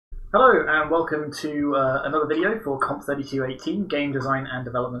Hello and welcome to another video for COMP3218, Game Design and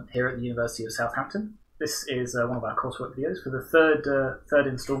Development here at the University of Southampton. This is one of our coursework videos for the third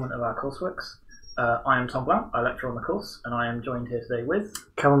instalment of our courseworks. I am Tom Blount, I lecture on the course, and I am joined here today with...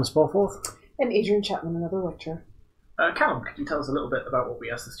 Callum Spalforth. And Adrian Chapman, another lecturer. Callum, could you tell us a little bit about what we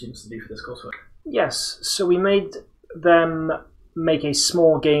asked the students to do for this coursework? Yes, so we made them make a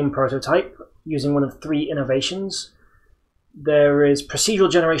small game prototype using one of three innovations. There is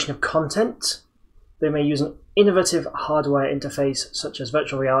procedural generation of content. They may use an innovative hardware interface such as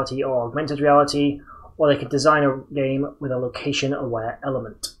virtual reality or augmented reality, or they could design a game with a location-aware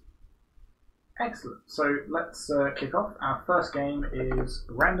element. Excellent. So let's kick off. Our first game is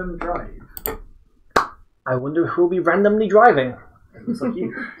Random Drive. I wonder who will be randomly driving. It looks like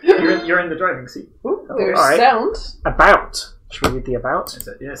you. You're in the driving seat. Ooh, there's sound. About. Should we read the about?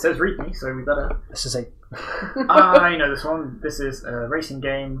 Yeah, it says read me, so we better... This is a... I know this one. This is a racing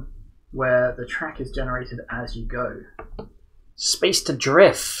game where the track is generated as you go. Space to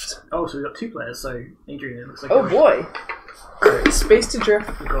Drift. Oh, so we've got two players, so Adrian, it looks like... Oh boy! Space to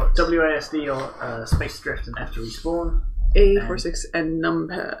Drift. We've got WASD or Space to Drift and F to respawn. A46 and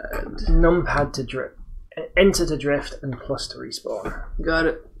numpad. Numpad to drift. Enter to drift and plus to respawn. Got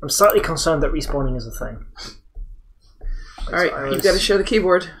it. I'm slightly concerned that respawning is a thing. Alright, you've got to show the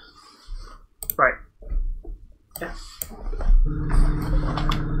keyboard. Right. Yeah.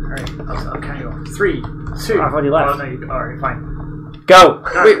 Alright, I'll count you off. 3, 2... I've already left. Oh, no, alright, fine. Go!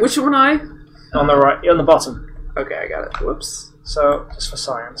 Wait, which one I? On the right, on the bottom. Okay, I got it. Whoops. So, just for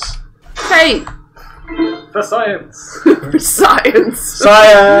science. Hey! For science! For science!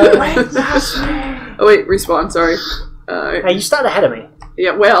 Science! Oh wait, respawn, sorry. Hey, you started ahead of me.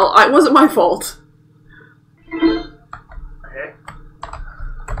 Yeah, well, it wasn't my fault. Okay.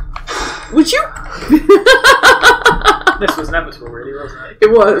 Would you? This was inevitable, really, wasn't it?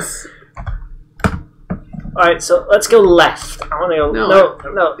 It was. Alright, so let's go left. I want to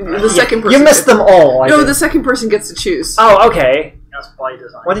go... No. The second person. You missed them all, I No, think. the second person gets to choose. Oh, okay. That's by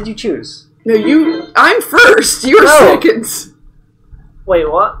design. What did you choose? No, I'm first. You're second. Wait,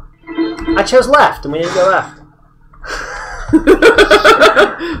 what? I chose left, and we didn't go left.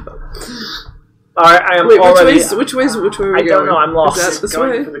 Alright, I am already... Which way are we going? I don't know, I'm lost. Is that this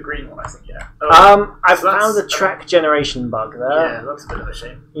going way? for the green one, I think, yeah. Oh, I so found a track generation bug there. Yeah, that's a bit of a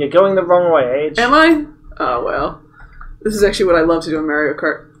shame. You're going the wrong way, Age. Am I? Oh, well. This is actually what I love to do in Mario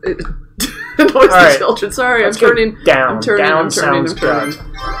Kart. It annoys the children. Sorry, I'm turning. Down. I'm turning. Down I'm turning. sounds I'm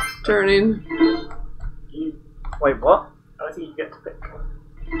turning. good. Turning. Wait, what? I don't think you get to pick.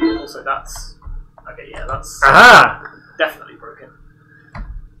 Also, that's... Okay, yeah, that's... Aha! Definitely broken.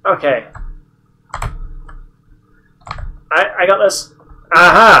 Okay. I got this.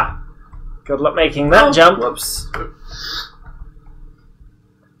 Aha! Good luck making that jump. Whoops.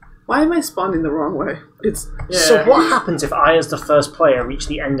 Why am I spawning the wrong way? It's So what happens if I, as the first player, reach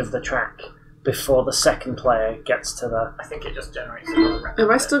the end of the track before the second player gets to the... I think it just generates another record.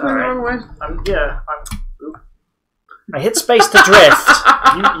 Am I still going the wrong way? I hit space to drift.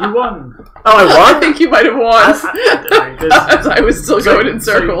 You won. Oh, I I won? think you might have won. I don't know, As I was still going in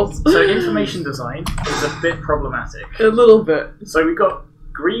circles. So information design is a bit problematic. A little bit. So we've got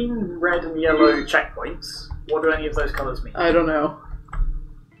green, red, and yellow checkpoints. What do any of those colours mean? I don't know.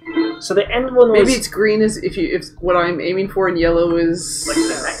 So the end one was... Maybe it's green is if what I'm aiming for, and yellow is like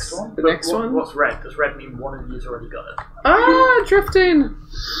the next one. The next one. What's red? Does red mean one of you's already got it? Ah, drifting.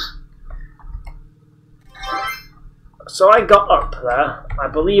 So I got up there. I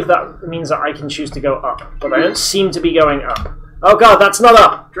believe that means that I can choose to go up, but I don't seem to be going up. Oh god, that's not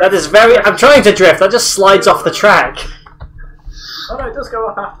up! That is very... I'm trying to drift, that just slides off the track. Oh no, it does go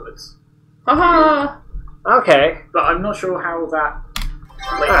up afterwards. Haha! Okay. But I'm not sure how that...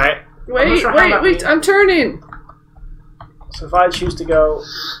 Like, Alright. Wait, I'm turning! So if I choose to go...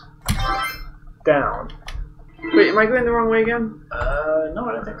 down... Wait, am I going the wrong way again? No,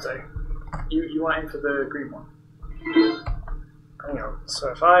 I don't think so. You want in for the green one. Hang on.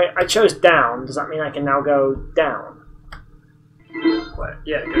 So if I chose down, does that mean I can now go down? Where?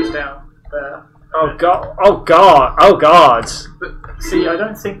 Yeah, it goes down there. Oh god! Oh god! Oh god! But see, I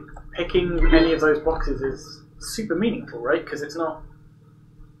don't think picking any of those boxes is super meaningful, right? Because it's not...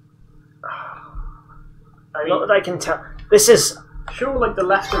 I mean, Not that I can tell. This is... Sure, like the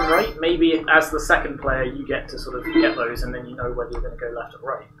left and right, maybe as the second player you get to sort of get those and then you know whether you're going to go left or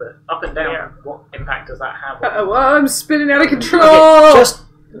right. But up and down, what impact does that have on... Well, I'm spinning out of control! Okay, just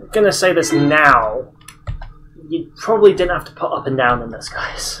gonna say this now. You probably didn't have to put up and down in this,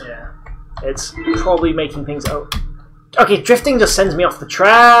 guys. Yeah. It's probably making things... Oh. Okay, drifting just sends me off the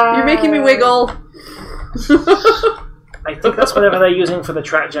track. You're making me wiggle. I think that's whatever they're using for the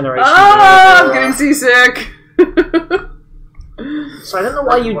track generation. Ah, I'm getting seasick. So I don't know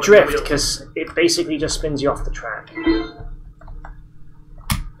why you drift, because it basically just spins you off the track.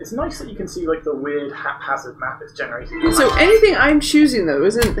 It's nice that you can see like the weird haphazard map it's generating. So anything I'm choosing though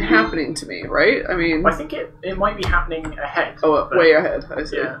isn't happening to me, right? I mean, I think it might be happening ahead. oh, way ahead. I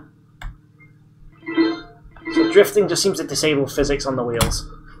see. Yeah. So drifting just seems to disable physics on the wheels.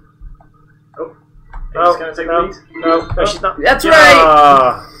 Oh, No, going to take no, the lead. no, she's not. That's Yeah.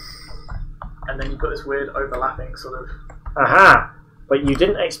 right. And then you've got this weird overlapping sort of. Aha! But you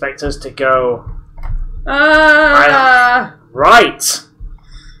didn't expect us to go Ah. right.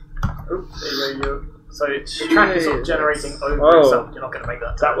 Oh, there you go. So the track is sort of generating over Whoa. itself. You're not going to make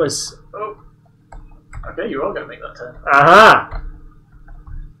that turn. That was. Oh. Okay, you are going to make that turn. Aha!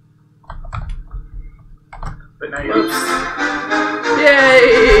 But now you're.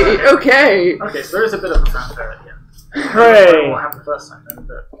 Yay! Okay. Okay, so there is a bit of a fanfare at the end. Hooray! I don't know what happened the first time then,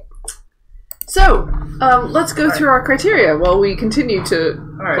 but. So, let's go through our criteria while we continue to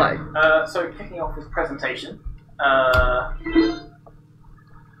play. So kicking off with presentation.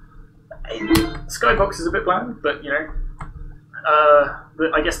 Skybox is a bit bland, but you know,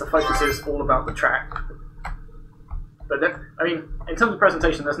 I guess the focus is all about the track. But I mean, in terms of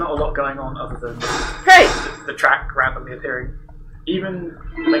presentation, there's not a lot going on other than the track randomly appearing. Even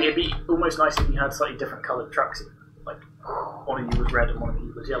like it'd be almost nice if you had slightly different coloured trucks. Like one of you was red and one of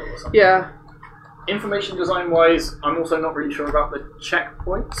you was yellow or something. Yeah. Information design wise, I'm also not really sure about the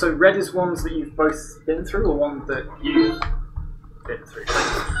checkpoint. So red is ones that you've both been through, or one that you've been through.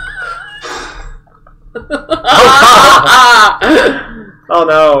 Oh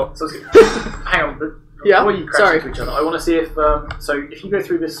no! So hang on, Yeah, before you crash sorry. into each other, I want to see if so if you go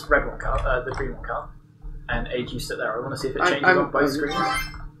through this red one car, the green one car, and Age you sit there, I want to see if it changes on both screens.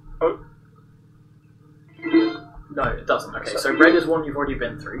 Oh. No, it doesn't. Okay, so red is one you've already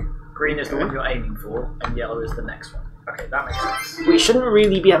been through, green is the one you're aiming for, and yellow is the next one. Okay, that makes sense. We shouldn't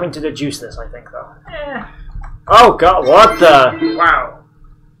really be having to deduce this, I think, though. Eh. Oh god, what the? Wow.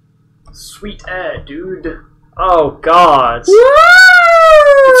 Sweet air, dude. Oh god. Woo!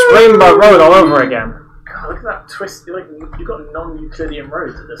 It's Rainbow Road all over again. God, look at that twist. Like, you've got non-Euclidean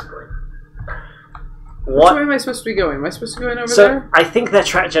roads at this point. Which What? way am I supposed to be going? Am I supposed to be going over So, there? I think their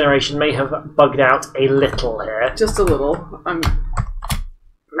track generation may have bugged out a little here. Just a little.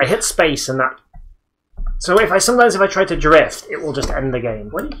 I hit space and that... So sometimes if I try to drift, it will just end the game.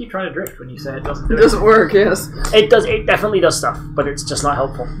 Why do you keep trying to drift when you say it doesn't do It doesn't work, yes. It does. It definitely does stuff, but it's just not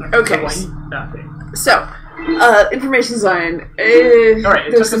helpful. Okay. So, information design.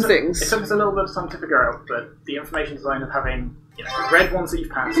 Alright, There's some things. It took us a little bit of time to figure out, but the information design of having red ones that you've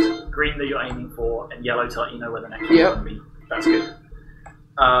passed, green that you're aiming for, and yellow to let you know where the next one's going to be. That's good.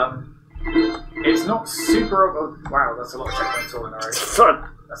 It's not super... wow, that's a lot of checkpoints all in a row. It's fun.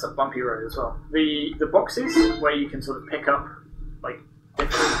 That's a bumpy road as well. The boxes where you can sort of pick up like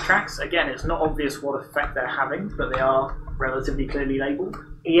different tracks. Again, it's not obvious what effect they're having, but they are relatively clearly labelled.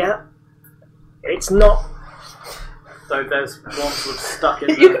 Yeah. It's not... So there's one sort of stuck in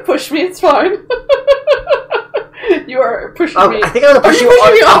You the... can push me, it's fine. You are pushing me. I think I'm going to push you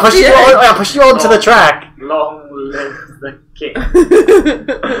pushing me on. off the edge? I'll push you onto the track. Long live the king.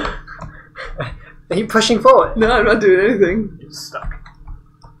 Are you pushing forward? No, I'm not doing anything. You're stuck.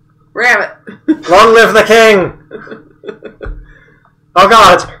 Ram it. Long live the king! Oh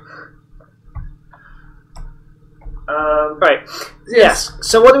god! Right. Yes.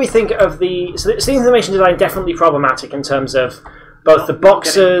 So what do we think of the... So the information design definitely problematic in terms of both the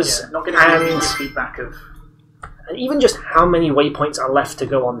boxes not getting and feedback of... and even just how many waypoints are left to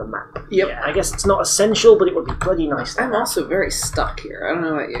go on the map. Yep. Yeah. I guess it's not essential, but it would be bloody nice to I'm have. also very stuck here. I don't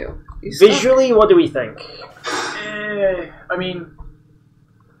know about you. You stuck? Visually, what do we think? I mean...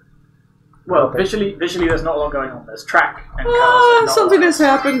 Well, visually there's not a lot going on. There's track and cars. and not Something a lot. has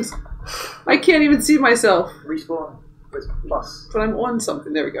happened. I can't even see myself. Respawn with plus. But I'm on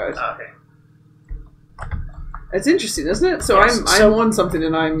something. There we go. Okay. It's interesting, isn't it? So Yes, I'm on something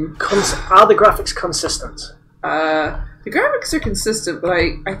and I'm... Are the graphics consistent? The graphics are consistent, but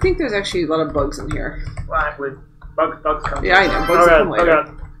I think there's actually a lot of bugs in here. Well, with bugs come. Yeah, I know. Bugs will come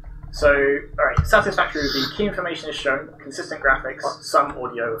later. So, alright, satisfactory review. Key information is shown, consistent graphics, some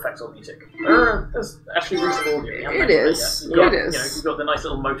audio effects or music. There's actually reasonable audio. You haven't It mentioned is. You've got, It is. You know, you've got the nice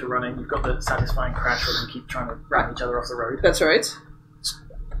little motor running, you've got the satisfying crash where you keep trying to ram each other off the road. That's right.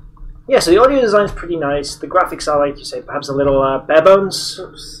 Yeah, so the audio design is pretty nice. The graphics are, like you say, perhaps a little bare bones.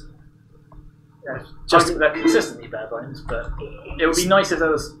 Oops. Just they're consistently bare bones, but it would be nice if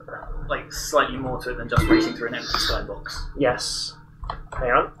there was like slightly more to it than just racing through an empty skybox. Yes.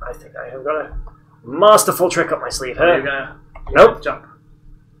 Hang on, I think I have got a masterful trick up my sleeve You're here. gonna Nope. jump.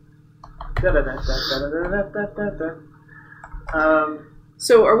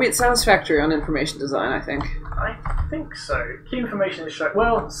 So are we at satisfactory on information design, I think? I think so. Key information is shown.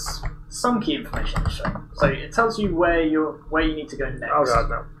 Well, some key information is shown. So it tells you where you need to go next. Oh god,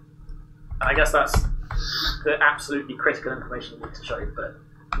 no. And I guess that's the absolutely critical information you need to show, but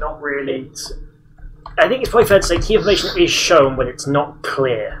not really. I think it's probably fair to say key information is shown, but it's not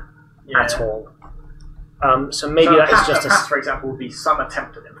clear at all. So maybe that is just a pass, for example, would be some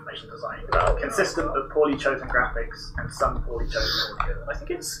attempt at information design, consistent of poorly chosen graphics and some poorly chosen audio. I think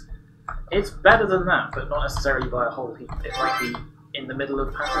it's better than that, but not necessarily by a whole heap. It might be in the middle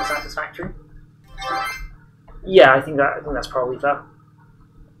of passive satisfactory. Yeah, I think that's probably fair.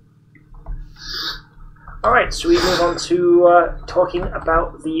 All right, so we move on to talking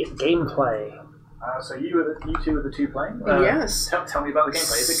about the gameplay. So you two are the two playing. Yes. Tell me about the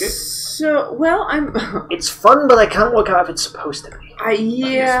gameplay. Is it good? So, well, It's fun, but I can't work out if it's supposed to be.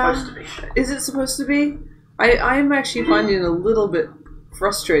 Yeah. It's supposed to be. Is it supposed to be? I'm actually finding it a little bit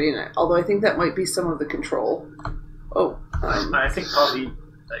frustrating, although I think that might be some of the control. Oh. I think partly,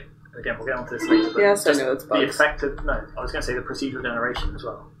 again, we'll get onto this later, but Yes, I know it's bugs. the effect of, no, I was going to say the procedural generation as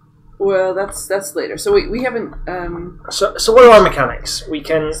well. Well, that's later. So we haven't. So what are our mechanics? We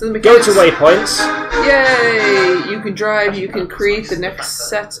can So the go mechanics- to waypoints. Yay! You can drive. You can create the next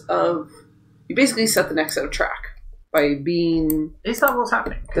set of. You basically set the next set of track by being Is that what's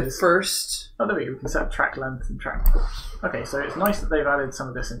happening? the 'Cause- first. Oh, there we go. We can set track length and track course. Okay, so it's nice that they've added some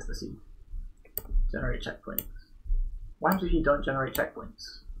of this into the scene. Generate checkpoints. What happens if you don't generate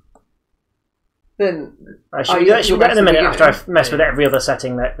checkpoints? Then I should you do have to go that back in to a the minute after beginning. I've messed with every other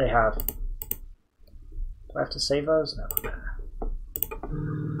setting that they have. Do I have to save those? No.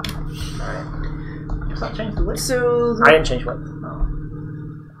 Alright. Does that change the width? so I didn't change width.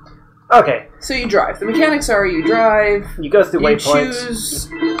 Oh. Okay, so you drive. The mechanics are you drive. you go through You waypoints. choose.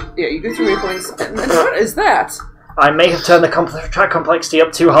 Yeah, you go through waypoints. And then what is that? I may have turned the track complexity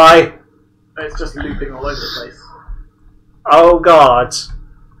up too high. It's just looping all over the place. Oh god.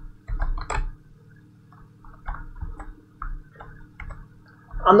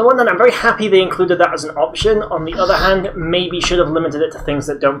 On the one hand, I'm very happy they included that as an option. On the other hand, maybe should have limited it to things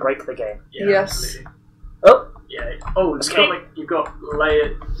that don't break the game. Yeah, Yes. absolutely. Oh, Yeah. Oh, Escape. you've got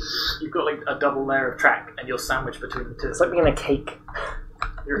like a double layer of track, and you're sandwiched between the two. it's like being a cake.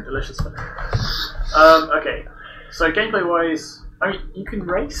 You're a delicious fan. Okay, so gameplay wise, I mean, you can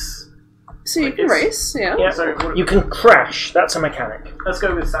race. So you Like can it's- race. Yeah. Yeah, So what- you can crash. That's a mechanic. Let's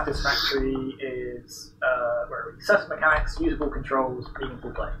go with satisfactory. Is where are we? Set of mechanics, usable controls,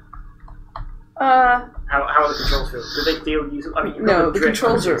 meaningful play. How are the controls feel? Do they feel usable? I mean, you've got No, the drift,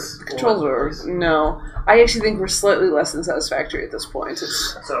 controls which are is no. I actually think we're slightly less than satisfactory at this point.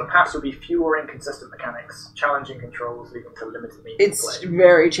 So a pass would be fewer inconsistent mechanics, challenging controls, leading to limited meaningful It's play.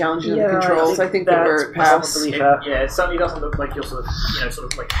 very challenging in the controls. I think that we're at pass. probably It, fair. yeah, it certainly doesn't look like you're sort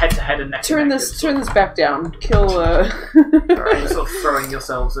of like head to head and neck. Turn to neck. this back down. Kill. You're sort of throwing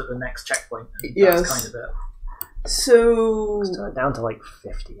yourselves at the next checkpoint. And Yes. That's kind of it. So Let's turn it down to like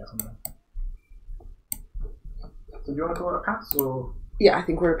 50 or something. So do you want to call it a pass or? yeah, I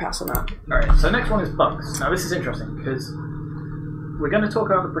think we're at pass on that. Alright, so next one is bugs. Now this is interesting because we're going to talk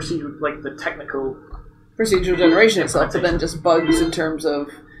about the procedure, like the technical. Procedural generation itself, but then just bugs in terms of.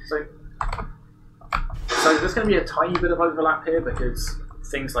 So there's going to be a tiny bit of overlap here because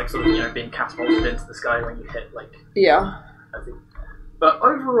things like sort of being catapulted into the sky when you hit like. Yeah. I think. But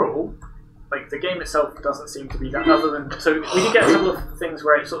overall, like the game itself doesn't seem to be that. Other than so we did get a couple of things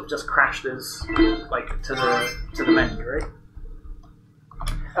where it sort of just crashed us like to the menu, right?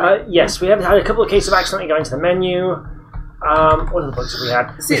 Yes, we have had a couple of cases of accidentally going to the menu. What other bugs have we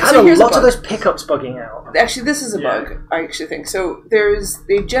had? See, We've had so a here's a lot of bug. those pickups bugging out. Actually, this is a Yeah. bug. I actually think so.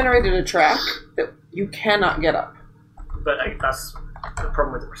 They've generated a track that you cannot get up. But that's the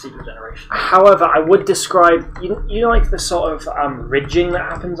problem with the procedural generation. However, I would describe you know like the sort of ridging that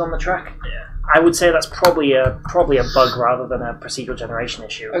happens on the track. Yeah. I would say that's probably a bug rather than a procedural generation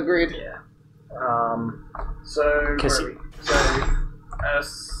issue. Agreed. Yeah. Because So where are we?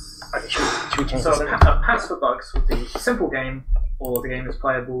 should we change So this? a pass for bugs would be a simple game, or the game is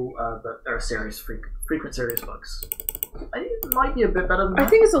playable, but there are frequent serious bugs. I think it might be a bit better than that. I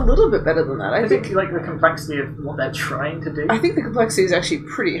think it's a little bit better than that. I think like the complexity of what they're trying to do. I think the complexity is actually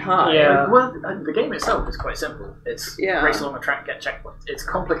pretty high. Yeah. Well, the game itself is quite simple. It's Yeah. race along a track, get checkpoints. It's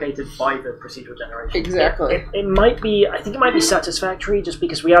complicated by the procedural generation. Exactly. It might be. I think it might be satisfactory, just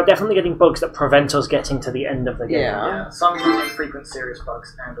because we are definitely getting bugs that prevent us getting to the end of the game. Yeah. Yeah, some infrequent serious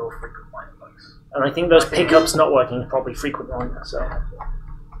bugs and or frequent minor bugs. And I think those pickups not working is probably frequent one. So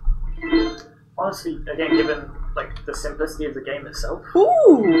honestly, again, given like the simplicity of the game itself,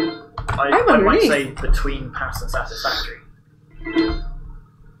 Ooh! I might say between pass and satisfactory.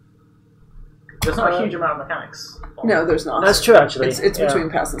 There's not a huge amount of mechanics. No, there's not. That's true, actually. It's between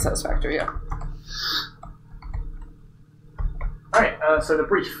pass and satisfactory, yeah. Alright, so the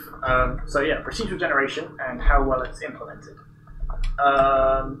brief. Procedural generation and how well it's implemented.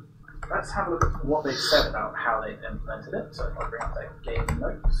 Let's have a look at what they've said about how they've implemented it. So if I bring up their game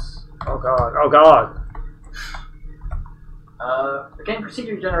notes. Oh god. The game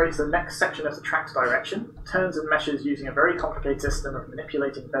procedurally generates the next section of the track's direction, turns and meshes using a very complicated system of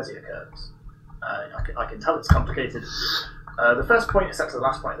manipulating Bezier curves. I can tell it's complicated. The first point is set to the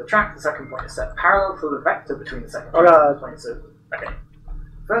last point of the track, the second point is set parallel to the vector between the second and third points of... Okay.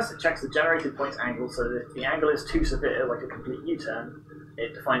 First, it checks the generated point's angle, so that if the angle is too severe, like a complete U-turn,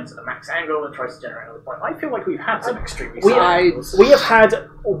 it defines a max angle and tries to generate another point. I feel like we've had some extremely severe angles. We have had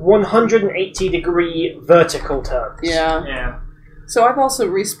 180-degree vertical turns. Yeah. So I've also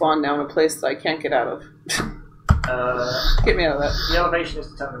respawned now in a place that I can't get out of. Get me out of that. The elevation is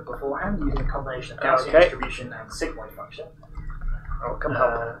determined beforehand using a combination of Gaussian distribution and sigmoid function.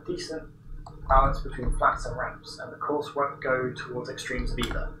 Decent balance between flats and ramps, and the course won't go towards extremes of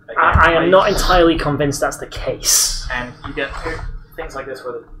either. Again, I am not entirely convinced that's the case. And you get things like this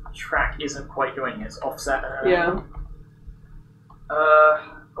where the track isn't quite going, it's offset.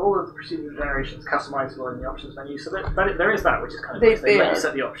 All of the procedural generation is customizable in the options menu, so there is that, which is kind of nice. They let you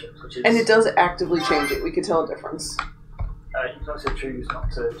set the options, which is... And it does actively change it. We can tell a difference. You can also choose not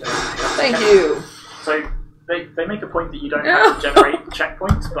to generate. Thank you. So they make a point that you don't have to generate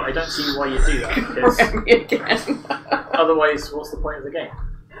checkpoints, but I don't see why you do that, because otherwise, what's the point of the game?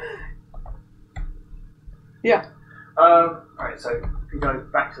 Yeah. Alright, so if we go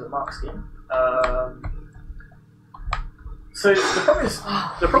back to the mark scheme. So the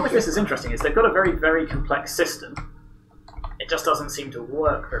problem with this is interesting, is they've got a very, very complex system. It just doesn't seem to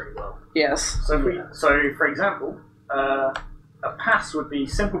work very well. Yes. So for example, a pass would be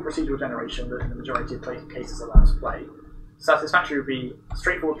simple procedural generation that in the majority of cases allows play. Satisfactory would be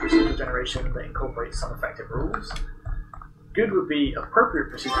straightforward procedural generation that incorporates some effective rules. Good would be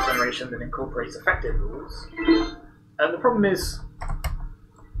appropriate procedural generation that incorporates effective rules. And the problem is,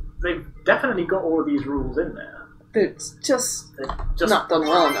 they've definitely got all of these rules in there. It's just not done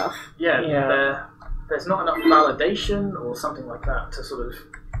well enough. Yeah. There's not enough validation or something like that to sort of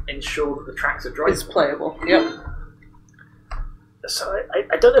ensure that the tracks are drivable. It's playable. Yep. So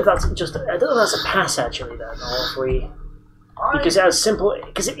I don't know if that's a pass actually then, or if we because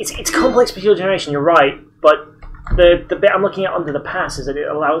it's complex procedural generation. You're right, but the bit I'm looking at under the pass is that it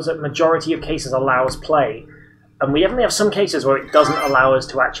allows a majority of cases allows play. And we definitely have some cases where it doesn't allow us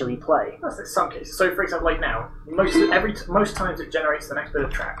to actually play. That's some cases. So, for example, like now, most times it generates the next bit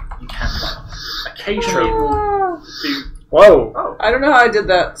of track, you can play. Occasionally it will do... Whoa! Oh. I don't know how I did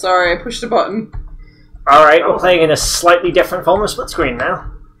that. Sorry, I pushed a button. Alright, we're playing in a slightly different form of split screen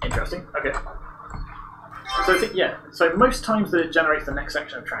now. Interesting. Okay. So most times that it generates the next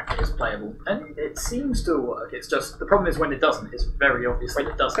section of track, it is playable. And it seems to work. It's just, the problem is when it doesn't, it's very obvious that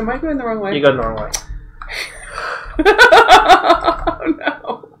it doesn't. Am I going the wrong way? You're going the wrong way. Oh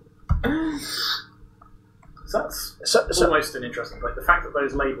no. So that's almost an interesting point. The fact that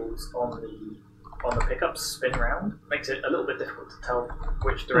those labels on the pickups spin round makes it a little bit difficult to tell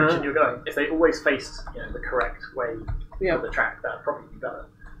which direction you're going. If they always faced the correct way of the track, that'd probably be better.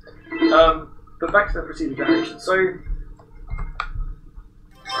 But back to the procedural generation. So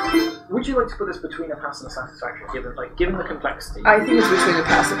would you like to put this between a pass and a satisfactory, given the complexity? I think it's between a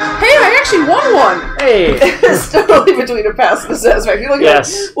pass and... Hey, I actually won one! Hey! It's totally between a pass and a satisfactory. Look at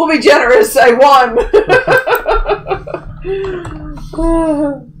it. We'll be generous, I won!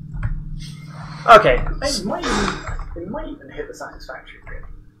 Okay. It might even hit the satisfactory, really.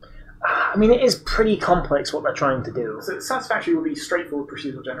 I mean, it is pretty complex what they're trying to do. So satisfactory will be straightforward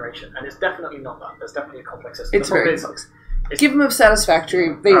procedural generation, and it's definitely not that. There's definitely a complex system. It's very complex. Give them a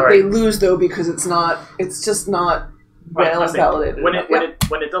satisfactory. They lose though because it's just not well validated. When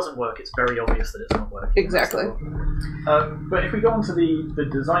it doesn't work, it's very obvious that it's not working. Exactly. But if we go on to the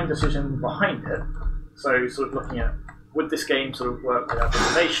design decision behind it, so sort of looking at would this game sort of work without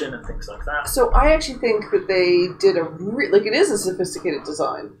innovation and things like that. So I actually think that they did it is a sophisticated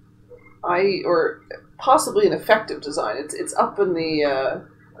design, or possibly an effective design. It's up in the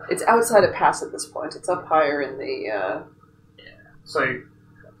it's outside of pass at this point. It's up higher in the. So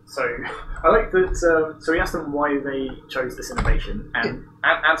I like that. So we asked them why they chose this innovation, and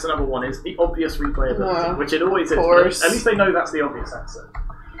answer number one is the obvious replayability, which it always is. At least they know that's the obvious answer.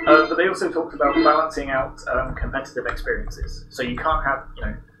 But they also talked about balancing out competitive experiences. So you can't have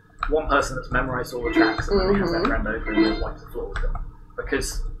one person that's memorised all the tracks and then they have their friend over and they wipe the floor with them.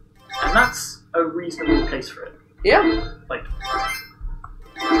 And that's a reasonable case for it. Yeah. Like,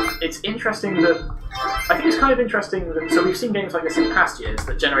 it's interesting that... I think it's kind of interesting that... So we've seen games like this in past years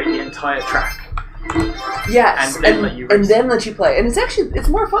that generate the entire track. Yes, and then let you play. And it's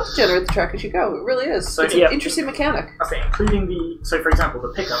more fun to generate the track as you go. It really is. So, it's an interesting mechanic. I think, including so for example,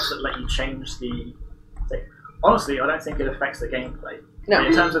 the pickups that let you change the thing. Honestly, I don't think it affects the gameplay. No.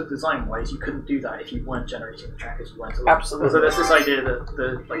 In terms of design-wise, you couldn't do that if you weren't generating the track as you went along. Absolutely. So there's this idea that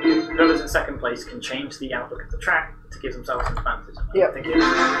whoever's in second place can change the outlook of the track to give themselves an advantage. I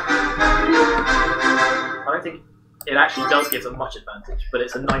don't think it actually does give them much advantage, but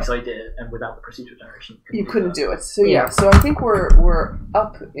it's a nice idea, and without the procedural generation, you couldn't do it. So so I think we're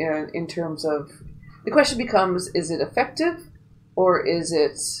up in terms of the question becomes: is it effective, or is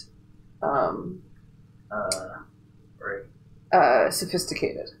it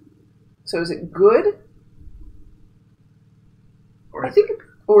sophisticated? So is it good?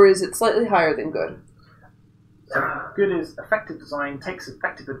 Or is it slightly higher than good? Good is effective design takes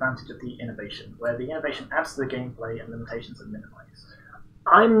effective advantage of the innovation, where the innovation adds to the gameplay and limitations are minimized.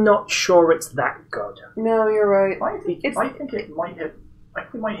 I'm not sure it's that good. No, you're right. I think it might hit. I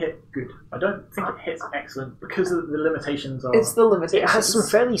think it might hit good. I don't think it hits excellent because of the limitations. It's the limitations. It has some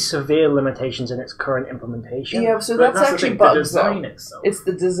fairly severe limitations in its current implementation. Yeah, so that's actually bugs. The design itself. It's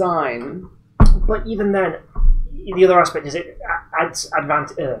the design. But even then, the other aspect is it adds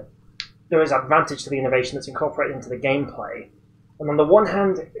advantage. There is advantage to the innovation that's incorporated into the gameplay, and on the one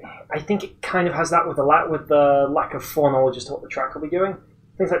hand, I think it kind of has that with the lack of foreknowledge as to what the track will be doing.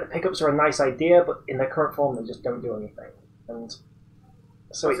 Things like the pickups are a nice idea, but in their current form, they just don't do anything. And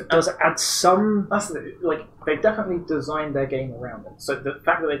so it does add some. They've definitely designed their game around it. So the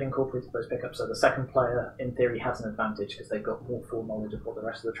fact that they've incorporated those pickups, so the second player in theory has an advantage because they've got more foreknowledge of what the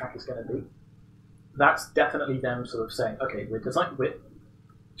rest of the track is going to be. That's definitely them sort of saying, okay,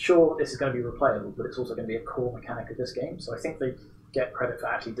 sure, this is going to be replayable, but it's also going to be a core mechanic of this game. So I think they get credit for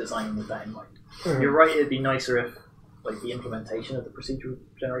actually designing with that in mind. Mm-hmm. You're right; it'd be nicer if the implementation of the procedural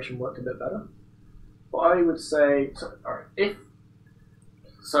generation worked a bit better. But I would say,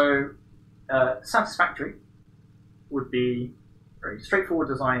 satisfactory would be very straightforward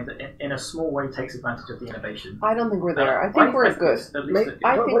design that in a small way takes advantage of the innovation. I don't think we're there. I think we're good.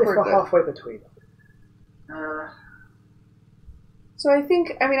 I think we're halfway between. So I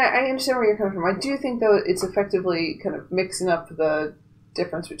think, I understand where you're coming from. I do think, though, it's effectively kind of mixing up the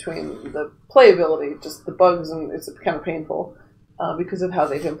difference between the playability, just the bugs, and it's kind of painful because of how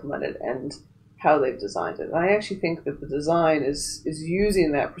they've implemented and how they've designed it. And I actually think that the design is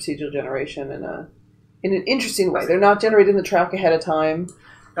using that procedural generation in an interesting way. They're not generating the track ahead of time.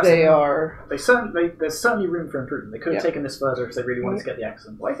 There's certainly room for improvement. They could have taken this further if they really wanted to get the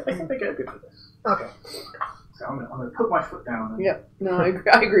excellent. Well, I think they get good for this. Okay. So I'm going to put my foot down. I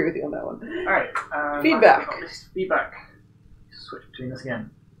agree with you on that one. All right. Feedback. Feedback. Switch between this again.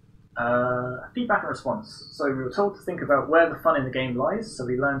 Feedback and response. So we were told to think about where the fun in the game lies. So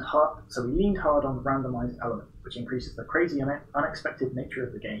we leaned hard on the randomized element, which increases the crazy and unexpected nature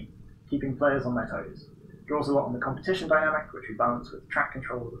of the game, keeping players on their toes. Draws a lot on the competition dynamic, which we balance with track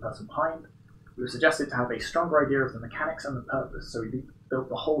control of the person behind. We were suggested to have a stronger idea of the mechanics and the purpose, so we built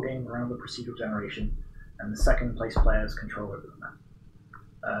the whole game around the procedural generation and the second place player's control over the map.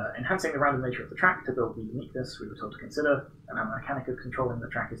 Enhancing the random nature of the track to build the uniqueness we were told to consider, and our mechanic of controlling the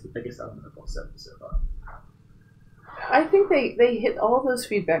track is the biggest element of what's said so far. I think they hit all those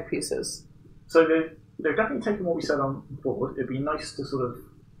feedback pieces. So they've definitely taken what we said on board. It'd be nice to sort of,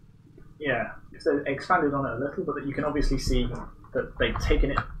 if they expanded on it a little, but that you can obviously see that they've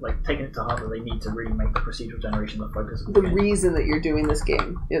taken it to heart that they need to really make the procedural generation the focus of the game. Reason that you're doing this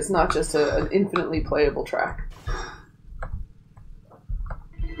game. It's not just an infinitely playable track.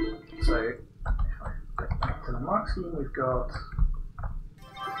 So, if I go back to the mark scheme, we've got...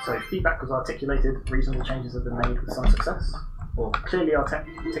 So, feedback was articulated, reasonable changes have been made with some success, or clearly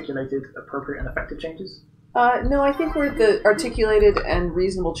articulated, appropriate and effective changes? No, I think where the articulated and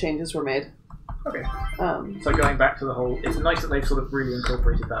reasonable changes were made. Okay. So going back to the whole, it's nice that they've sort of really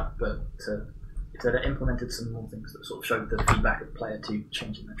incorporated that, but if they'd implemented some more things that sort of showed the feedback of the player to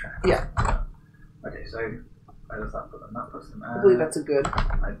changing the track. Yeah. Okay, so where does that put them? That puts them. I believe that's a good.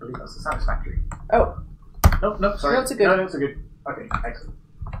 I believe that's a satisfactory. Oh. No, sorry. No, it's a good. No, it's a good. Okay, excellent.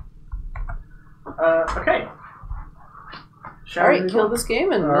 Okay. All right, kill this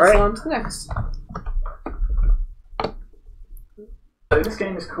game and move on to the next. So this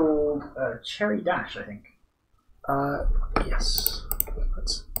game is called Cherry Dash, I think. Yes.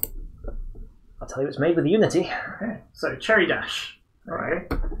 I'll tell you, it's made with Unity. Okay. So Cherry Dash. Okay.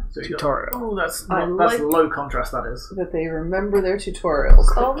 So Tutorial. Oh, that's like low contrast. That is. that they remember their tutorials.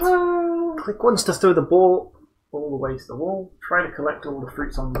 Although Click once to throw the ball. All the way to the wall. Try to collect all the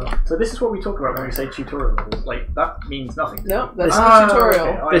fruits on the. So this is what we talk about when we say tutorial levels. Like that means nothing. no, that's the tutorial.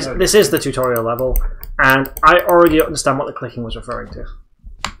 Okay. This is the tutorial level, and I already understand what the clicking was referring to.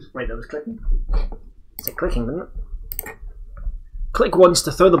 Wait, that was clicking. Is it clicking, didn't it? Click once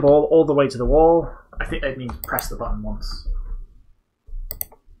to throw the ball all the way to the wall. I think that means press the button once.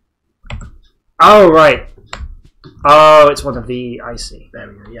 Oh, right. Oh, it's one of the... I see. There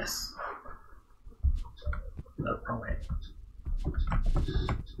we go. Yes. No, wrong way.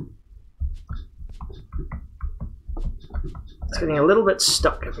 It's getting a little bit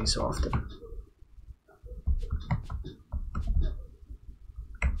stuck every so often.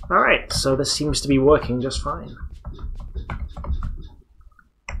 Alright, so this seems to be working just fine.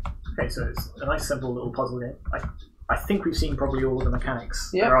 Okay, so it's a nice simple little puzzle game. I think we've seen probably all of the mechanics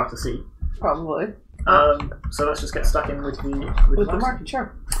Yep. there are to see. Probably So let's just get stuck in with the market.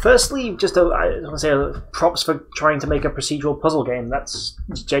 Sure. Firstly, just I want to say props for trying to make a procedural puzzle game. That's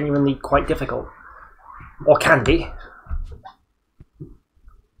genuinely quite difficult. Or can be.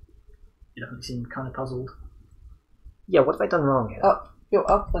 You definitely seem kind of puzzled. Yeah, what have I done wrong here? Go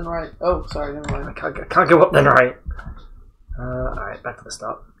up then right. Oh, sorry, never mind. I can't go up then right. Alright, back to the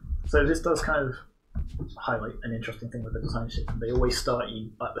start. So this does kind of highlight an interesting thing with the design system. They always start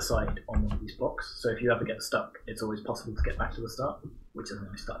you at the side on one of these blocks. So if you ever get stuck, it's always possible to get back to the start, which is a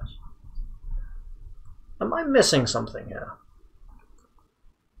nice touch. Am I missing something here?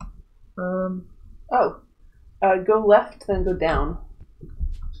 Go left, then go down.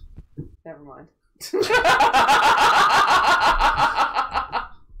 Never mind.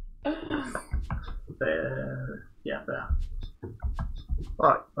 There, yeah, there.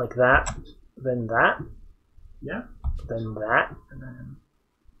 Right, like that, then that, Yeah, then that, and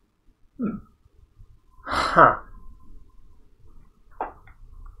then huh.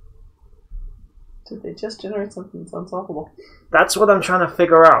 Did they just generate something that's unsolvable? That's what I'm trying to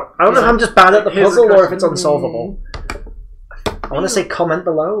figure out. I don't know if I'm just bad at the Here's the puzzle or if question. it's unsolvable. I want to say comment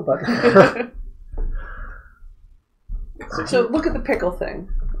below, but... So look at the pickle thing,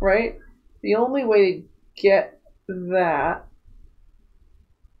 right? The only way to get that...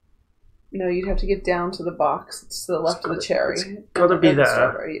 No, you'd have to get down to the box. It's to the left of the cherry. It's got to be And the there,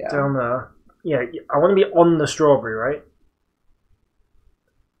 strawberry, yeah. down there. Yeah, I want to be on the strawberry, right?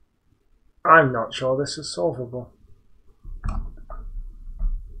 I'm not sure this is solvable.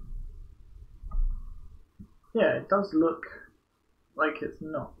 yeah, it does look like it's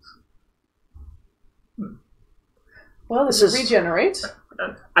not. Well, this This is is- regenerate.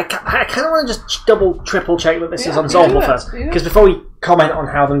 I kind of want to just double, triple check that this is Yeah, unsolvable do that, first. do that. Because before we comment on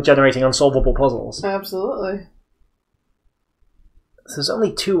how them generating unsolvable puzzles, Absolutely. so there's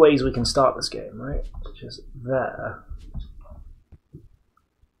only two ways we can start this game, right? Which is there.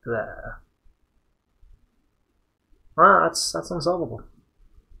 There. Ah, that's unsolvable.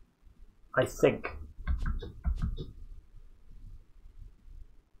 I think.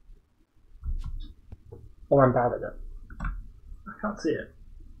 Or I'm bad at it. I can't see it.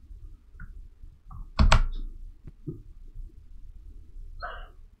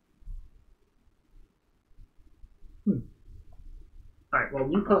 Alright, well,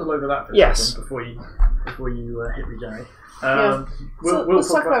 you puzzle over that for a Yes. second before you hit regenerate. Yeah. So We'll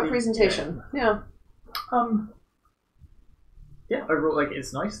let's talk about the- presentation. Yeah. Yeah, overall, like,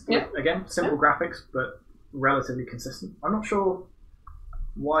 it's nice. Yeah. Again, simple graphics, but relatively consistent. I'm not sure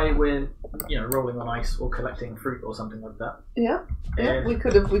why we're, rolling on ice or collecting fruit or something like that. Yeah. Yeah. We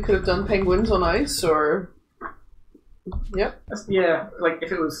could have done penguins on ice or. Yep. Yeah, like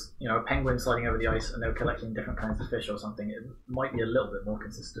if it was, a penguin sliding over the ice and they were collecting different kinds of fish or something, it might be a little bit more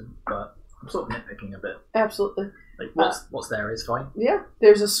consistent, but I'm sort of nitpicking a bit. Absolutely. Like, what's there is fine. Yeah.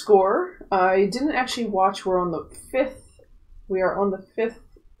 There's a score. I didn't actually watch. We are on the fifth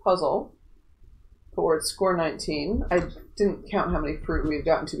puzzle towards score 19. I didn't count how many fruit we had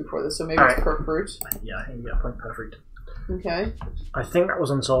gotten to before this, so maybe it's per fruit. Yeah, I think you get a point per fruit. Okay. I think that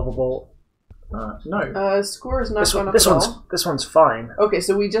was unsolvable. No. Score has not gone up at all. This one's fine. Okay,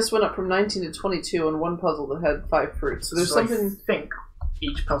 so we just went up from 19 to 22 on one puzzle that had 5 fruits. So there's So something. I think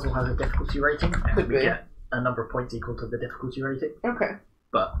each puzzle has a difficulty rating, and Could we be. get a number of points equal to the difficulty rating. Okay.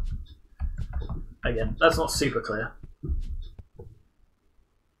 But again, that's not super clear.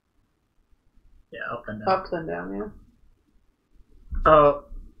 Yeah, up and down. Up then down, yeah. Oh,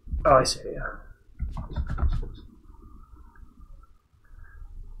 I see. Yeah.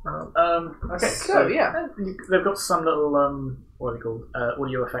 Okay, So, yeah. they've got some little what are they called?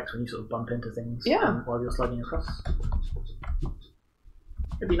 Audio effects when you sort of bump into things. Yeah. While you're sliding across.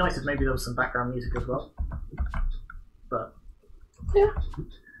 It'd be nice if maybe there was some background music as well. But yeah.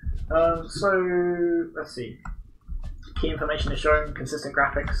 So let's see. Key information is shown, consistent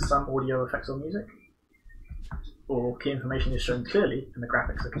graphics, some audio effects or music. Or key information is shown clearly and the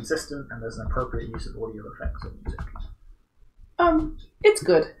graphics are consistent and there's an appropriate use of audio effects or music. It's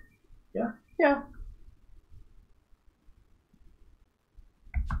good. Yeah? Yeah.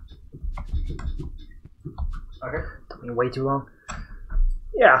 Okay. Took me way too long.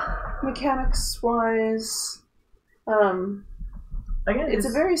 Yeah. Mechanics-wise, Again, it's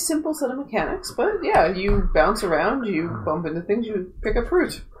a very simple set of mechanics, but yeah, you bounce around, you bump into things, you pick up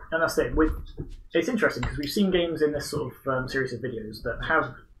fruit. And that's it. It's interesting because we've seen games in this sort of series of videos that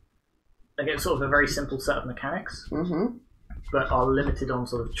have, again, sort of a very simple set of mechanics, but are limited on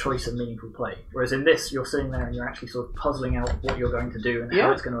sort of choice and meaningful play. Whereas in this, you're sitting there and you're actually sort of puzzling out what you're going to do and how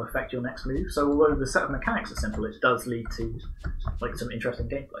it's going to affect your next move. So although the set of mechanics are simple, it does lead to like some interesting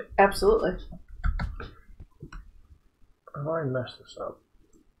gameplay. Absolutely. Have I messed this up?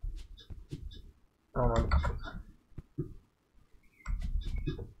 Oh no.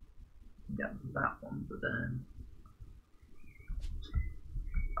 Yeah, that one, but then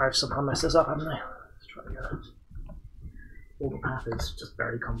I've somehow messed this up, haven't I? Let's try again. all the path is just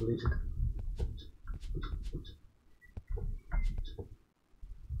very convoluted.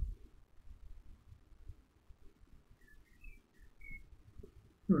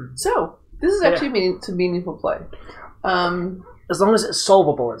 So, this is actually meaningful play. As long as it's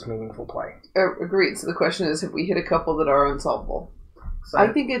solvable, it's meaningful play. Agreed. So the question is, have we hit a couple that are unsolvable? So, I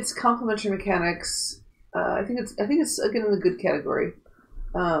think it's complementary mechanics. I think it's again in the good category.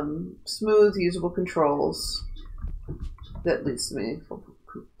 Smooth, usable controls that leads to meaningful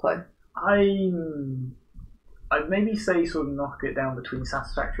play. I'd maybe say sort of knock it down between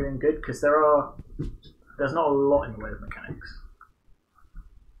satisfactory and good because there's not a lot in the way of mechanics.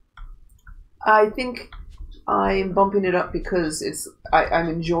 I think I'm bumping it up because I'm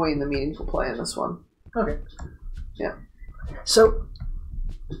enjoying the meaningful play in this one. Okay. Yeah. So,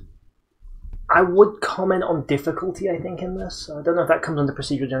 I would comment on difficulty, I think, in this. I don't know if that comes under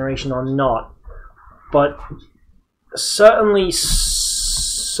procedural generation or not, but certainly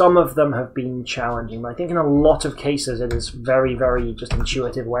some of them have been challenging. But I think in a lot of cases it is very, very just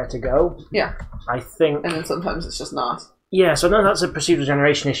intuitive where to go. Yeah. I think... And then sometimes it's just not. Yeah, so I don't know if that's a procedural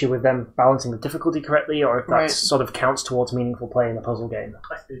generation issue with them balancing the difficulty correctly, or if that Right. sort of counts towards meaningful play in a puzzle game.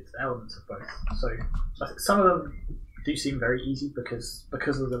 I think it's elements of both. So I think some of them do seem very easy because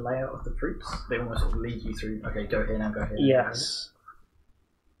of the layout of the fruits. They almost sort of lead you through, okay, go here now, go here. Yes.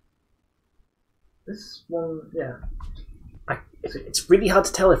 This one, yeah. It's really hard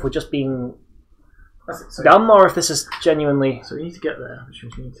to tell if we're just being That's it. So, dumb or if this is genuinely... so we need to get there, which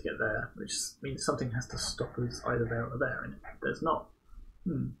means we need to get there, which means something has to stop us either there or there, and there's not.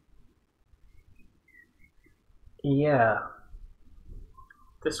 Yeah.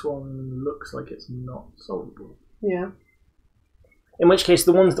 This one looks like it's not solvable. Yeah. In which case,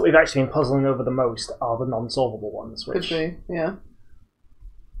 the ones that we've actually been puzzling over the most are the non-solvable ones, Could which... be. Yeah.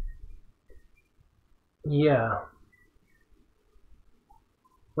 Yeah.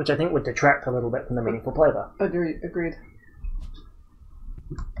 Which I think would detract a little bit from the meaningful play, though. Agreed.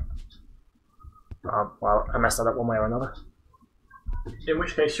 Well, I messed that up one way or another. In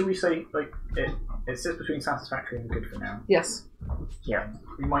which case, should we say like it sits between satisfactory and good for now? Yes. Yeah.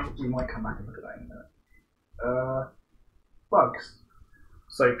 We might come back and look at that in a minute. Bugs.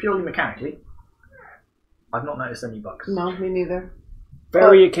 So purely mechanically, I've not noticed any bugs. No, me neither.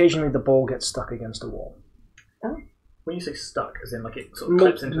 Very occasionally the ball gets stuck against a wall. Oh. When you say stuck, as in like it sort of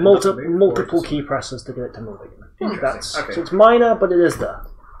clips into multiple key presses to get it to move again. Interesting. Okay. So it's minor, but it is there.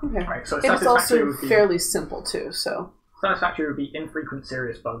 Okay. Right, so And it's also satisfactory would be, fairly simple too, so. satisfactory would be infrequent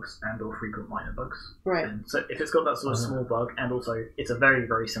serious bugs and or frequent minor bugs. Right. And so if it's got that sort of small bug, and also it's a very,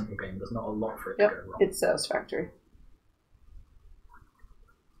 very simple game, there's not a lot for it to go wrong. It's satisfactory.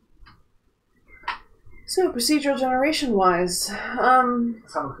 So procedural generation wise,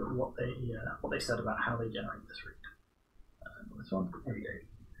 Let's have a look at what they said about how they generate this route. This one, here we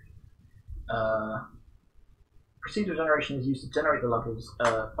go. Procedural generation is used to generate the levels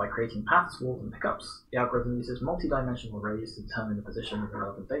by creating paths, walls, and pickups. The algorithm uses multi-dimensional arrays to determine the position of the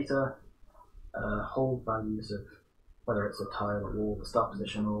relevant data, hold values of whether it's a tile, a wall, the start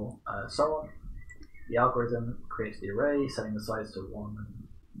position, or so on. The algorithm creates the array, setting the size to 1.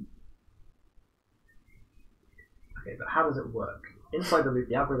 Okay, but how does it work? Inside the loop,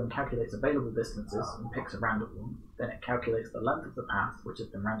 the algorithm calculates available distances and picks a random one. Then it calculates the length of the path, which has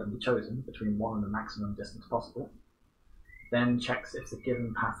been randomly chosen, between 1 and the maximum distance possible. Then checks if the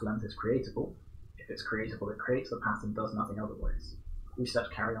given path length is creatable. If it's creatable, it creates the path and does nothing otherwise.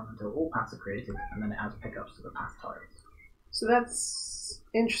 research carried on until all paths are created, and then it adds pickups to the path tiles. So that's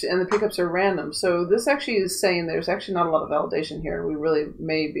interesting. And the pickups are random. So this actually is saying there's actually not a lot of validation here. We really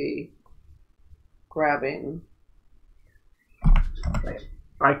may be grabbing.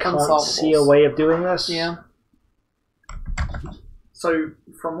 I can't see a way of doing this. Yeah. So,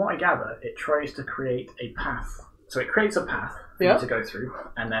 from what I gather, it tries to create a path. So it creates a path for you to go through,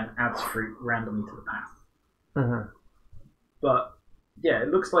 and then adds fruit randomly to the path. Mm-hmm. But yeah, it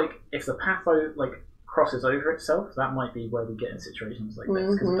looks like if the path crosses over itself, that might be where we get in situations like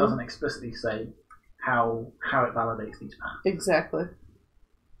this, because it doesn't explicitly say how it validates these paths. Exactly.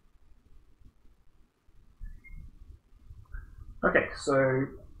 Okay, so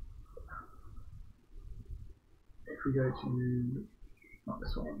if we go to not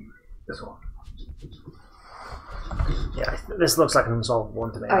this one, this one. Yeah, this looks like an unsolvable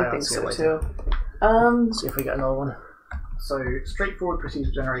one to me. I think so too. See if we get another one. So, straightforward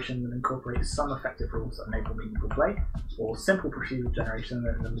procedural generation that incorporates some effective rules that enable meaningful play, or simple procedural generation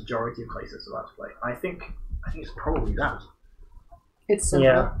that in the majority of places allows play. I think it's probably that. It's simple.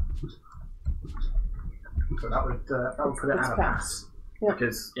 Yeah. So that would put it at a pass. Yeah.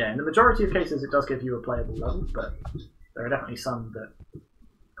 Because in the majority of cases it does give you a playable level, but there are definitely some that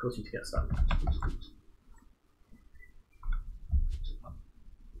cause you to get stuck.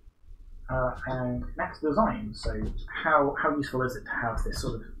 And next, design. So how useful is it to have this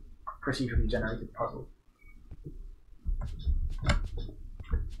sort of procedurally generated puzzle?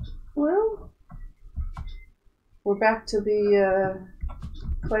 Well, we're back to the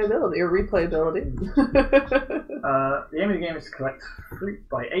playability or replayability. The aim of the game is to collect fruit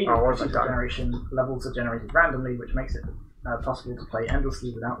by aiding procedural generation. Levels are generated randomly, which makes it possible to play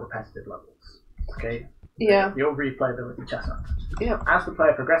endlessly without repetitive levels. Okay. Yeah. The old replayability chestnut. Yeah. As the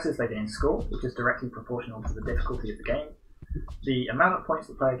player progresses, they gain score, which is directly proportional to the difficulty of the game. The amount of points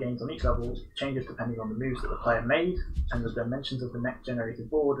the player gains on each level changes depending on the moves that the player made, and the dimensions of the next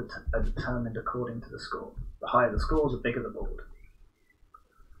generated board are determined according to the score. The higher the score, the bigger the board.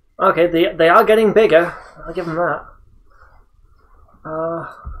 Okay, they are getting bigger. I'll give them that.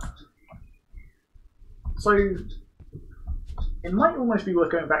 So, it might almost be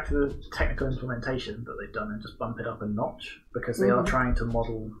worth going back to the technical implementation that they've done and just bump it up a notch, because they are trying to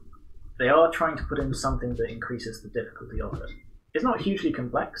put in something that increases the difficulty of it. It's not hugely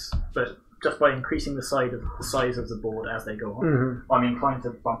complex, but just by increasing the size of the board as they go on, I'm inclined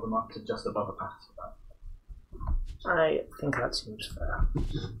to bump them up to just above a pass for that. I think that seems fair.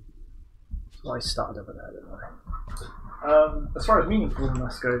 So I started over there, didn't I? As far as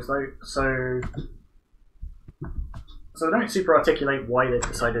meaningfulness goes, though, so they don't super articulate why they've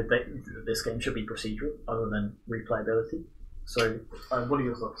decided that this game should be procedural, other than replayability. So, what are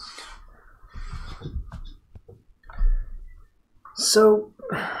your thoughts? So,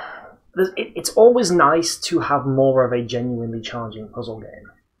 it's always nice to have more of a genuinely challenging puzzle game.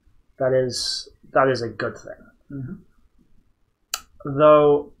 That is a good thing.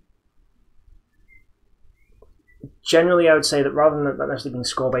 Though, generally I would say that rather than that necessarily being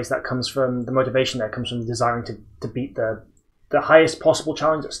score-based, that comes from the motivation there comes from desiring to beat the highest possible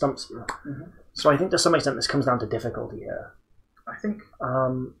challenge that stumps you. So I think to some extent this comes down to difficulty here. I think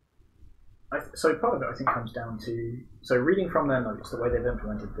so part of it I think comes down to, so reading from their notes, the way they've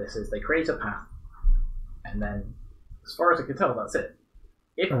implemented this is they create a path, and then as far as I can tell, that's it.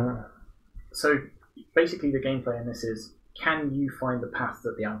 So basically the gameplay in this is, can you find the path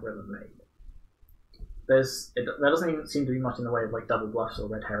that the algorithm made? There doesn't even seem to be much in the way of like double bluffs or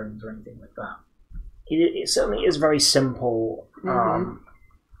red herrings or anything like that. It certainly is very simple, and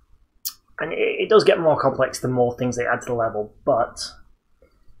it does get more complex the more things they add to the level, but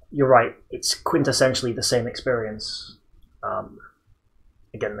you're right, it's quintessentially the same experience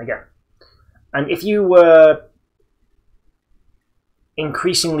again and again. And if you were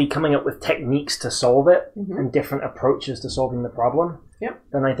increasingly coming up with techniques to solve it and different approaches to solving the problem,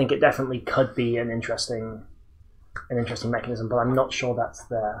 then I think it definitely could be an interesting mechanism, but I'm not sure that's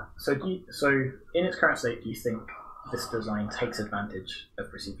there. So in its current state, do you think this design takes advantage of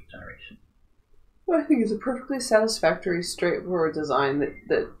procedural generation? Well, I think it's a perfectly satisfactory, straightforward design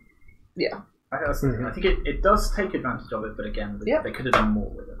that I think it does take advantage of it, but again, they could have done more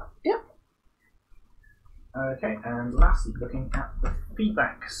with it. Okay, and lastly, looking at the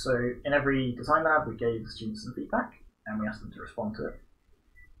feedback. So in every design lab, we gave the students some feedback, and we asked them to respond to it.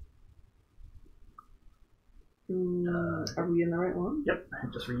 Are we in the right one? Yep, I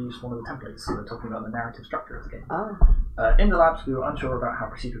just reused one of the templates, so we're talking about the narrative structure of the game. Ah. In the labs, we were unsure about how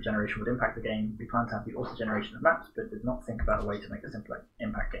procedural generation would impact the game. We planned to have the auto-generation of maps, but did not think about a way to make this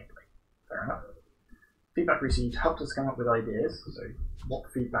impact gameplay. Fair enough. feedback received helped us come up with ideas. So,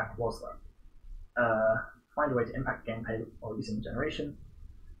 what feedback was that? Find a way to impact gameplay while using generation.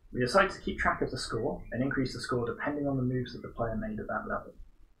 We decided to keep track of the score and increase the score depending on the moves that the player made at that level.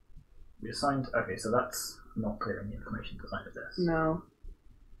 We assigned. Okay, so that's not clear in the information design of this. No.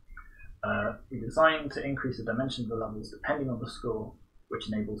 We designed to increase the dimension of the levels depending on the score, which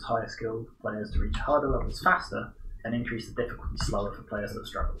enables higher skilled players to reach harder levels faster and increase the difficulty slower for players that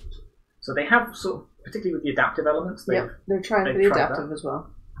struggle. So they have sort of, particularly with the adaptive elements, they're trying to be adaptive as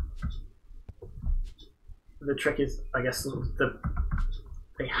well. The trick is, I guess, sort of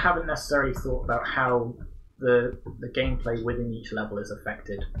they haven't necessarily thought about how the gameplay within each level is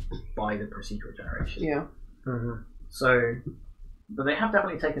affected by the procedural generation. Yeah. Mm-hmm. So, but they have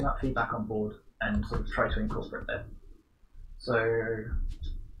definitely taken that feedback on board and sort of tried to incorporate it. So,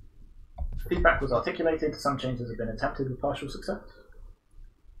 feedback was articulated. Some changes have been attempted with partial success.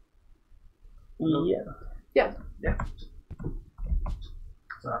 Yeah. Yeah. Yeah.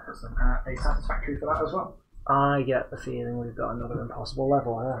 So that puts them at a satisfactory for that as well. I get the feeling we've got another impossible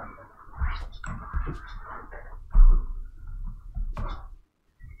level here.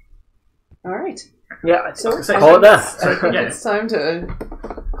 All right. Yeah, So call it there. I think it's time to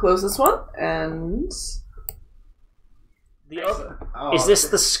close this one and. The other. Is this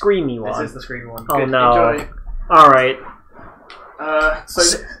the screamy one? This is the screamy one. Oh Good. no! Enjoy. All right.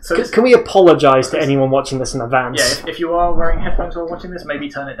 So can we apologise to anyone watching this in advance? yeah, if you are wearing headphones while watching this, maybe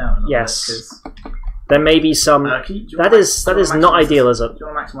turn it down a little Yes. bit. There may be some. That is not ideal, is it? Do you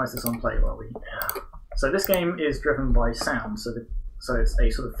want to maximise this on play while we? So this game is driven by sound. So it's a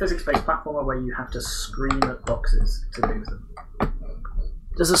sort of physics-based platformer where you have to scream at boxes to move them.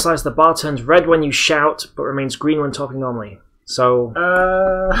 Does this size the bar turns red when you shout, but remains green when talking normally? So.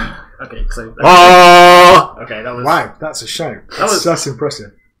 Okay. So. Okay, that was. Wow, that's a show. That's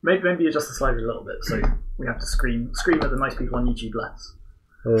impressive. Maybe adjust the slider a little bit, so we have to scream at the nice people on YouTube less.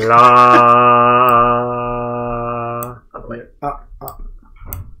 La.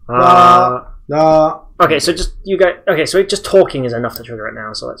 Okay, so just you guys. Okay, so just talking is enough to trigger it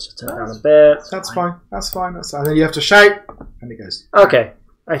now. So let's just turn it down a bit. That's fine. That's fine. And then you have to shout, and it goes. Okay,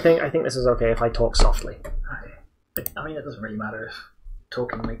 I think this is okay if I talk softly. Okay. I mean, it doesn't really matter if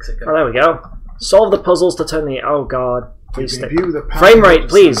talking makes it go. Oh, there we go. Solve the puzzles to turn the. Oh God, please stick. Frame rate,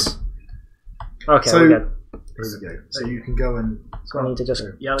 please. Okay, so, we're good. Here we go. So you can go and. So I need to just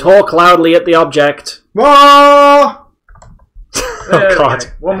talk loudly at the object. Whoa! Oh God!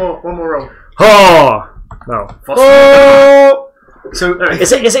 One more roll. Oh no! Oh! So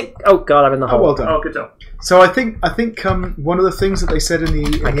is it? Oh God! I'm in the hole. Oh, well done. Oh, good job. So I think one of the things that they said in the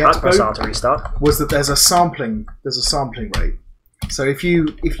expo to restart. was that there's a sampling rate. So if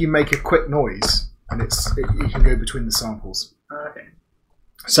you make a quick noise, and it can go between the samples. Okay.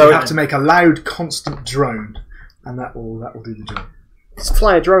 So you have to make a loud, constant drone, and that will do the job. Let's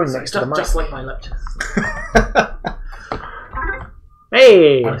fly a drone next to the mic. Just like my lectures.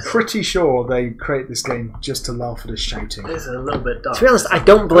 Hey! I'm pretty sure they create this game just to laugh at us shouting. It's a little bit dark. To be honest, I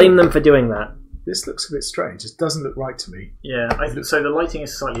don't blame them for doing that. This looks a bit strange. It doesn't look right to me. Yeah, so the lighting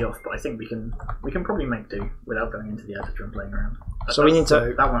is slightly off, but I think we can probably make do without going into the editor and playing around. So we need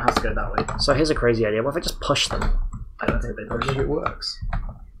to. That one has to go that way. So here's a crazy idea. What if I just push them? I don't think they I push. think it works.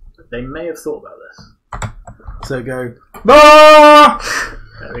 They may have thought about this. So go. Ah!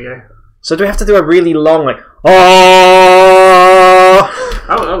 There we go. So do we have to do a really long like? Oh!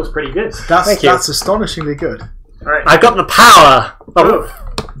 Oh, that was pretty good. That's astonishingly good. All right. I've got the power. Oh.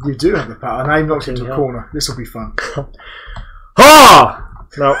 You do have the power, and I knocked you into a corner. This will be fun. Oh!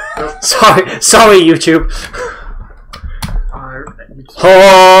 No. Sorry, YouTube.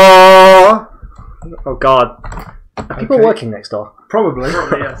 Oh! Oh God. Are people working next door? Probably.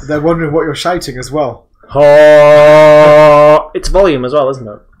 Yes. They're wondering what you're shouting as well. Oh! It's volume as well, isn't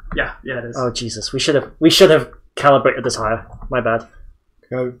it? Yeah, it is. Oh Jesus, we should have calibrated this higher. My bad.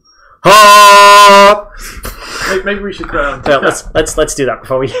 Go. Oh! Maybe we should let's do that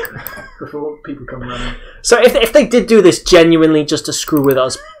before people come running. So if they did do this genuinely just to screw with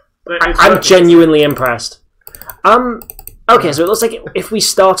us, I'm genuinely impressed. Okay, so it looks like if we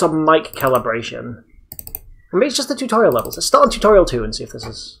start on mic calibration, maybe it's just the tutorial levels. Let's start on tutorial 2 and see if this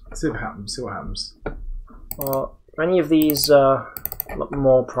is. See what happens. Are any of these look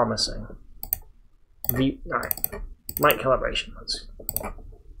more promising? Alright, mic calibration.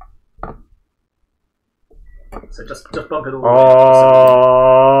 So just bump it all.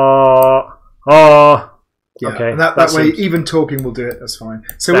 Yeah, okay. And that way, even talking will do it. That's fine.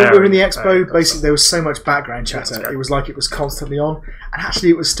 So when we were in the expo, basically there was so much background chatter. It was like it was constantly on, and actually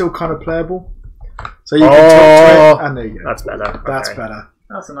it was still kind of playable. So you can talk to it, and there you go. That's better. That's okay. better.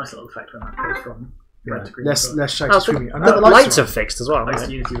 That's a nice little effect when that goes from red to green. Less shakes screaming. The lights are fixed as well. Thanks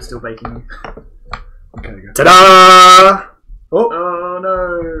to Unity was still baking. Okay, there you go. Ta-da! Oh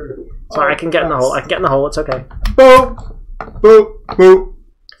no! Sorry, I can get in the hole. I can get in the hole. It's okay. Boop! Boop! Boop!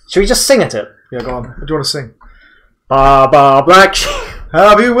 Should we just sing at it? Yeah, go on. What do you want to sing? Ba ba black sheep.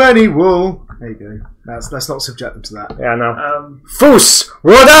 Have you any wool? There you go. Let's not subject them to that. Yeah, no. Fus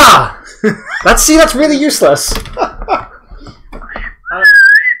Roda. That's really useless.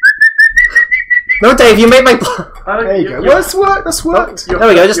 No, Dave, you made my. There you go. Well, that's worked. That's worked. There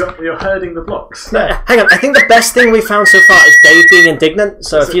we go. You're herding the blocks. Hang on. I think the best thing we found so far is Dave being indignant.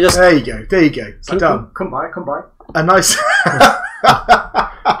 So if you just there you go. There you go. It's done. Come by. A nice.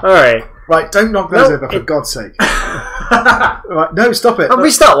 All right. Right. Don't knock those over for God's sake. Right. No, stop it. And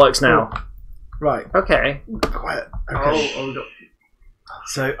restart works now. Right. Okay. Quiet. Okay. Oh.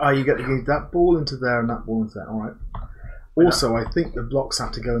 So, you get that ball into there and that ball into there. All right. Also, I think the blocks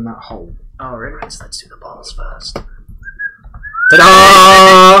have to go in that hole. Oh, really? Let's do the balls first.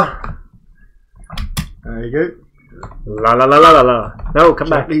 Ta-da! There you go. La la la la la la. No, come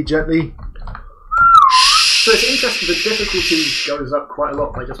back. Gently. So it's interesting, the difficulty goes up quite a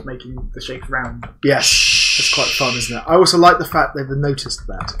lot by just making the shapes round. Yes. It's quite fun, isn't it? I also like the fact they've noticed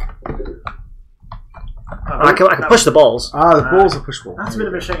that. I can push the balls. The balls are pushable. That's a bit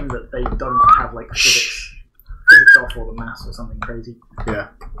of a shame that they don't have like physics off or the maths or something crazy. Yeah.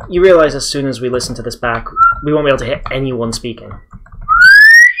 You realise as soon as we listen to this back, we won't be able to hear anyone speaking.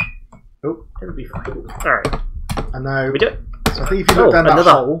 Oh, it'll be fine. Alright. And now we do it. So I think if you look down that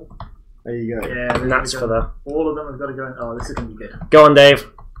hole, there you go. Yeah, and that's for the. All of them have got to go in. Oh, this is going to be good. Go on,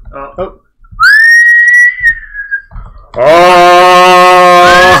 Dave. Oh.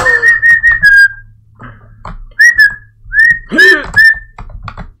 Oh!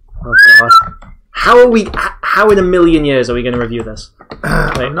 Oh god. How in a million years are we going to review this?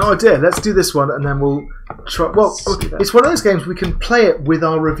 No idea. Let's do this one and then we'll try. Well, it's one of those games we can play it with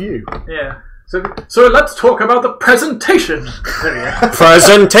our review. Yeah. So let's talk about the presentation. There we go.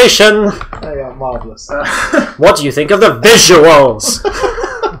 Presentation. There you are, marvellous. What do you think of the visuals?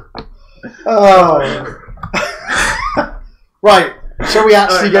 Oh. Right. Shall we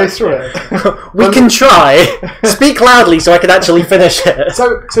actually go through it? We can try. Speak loudly so I can actually finish it.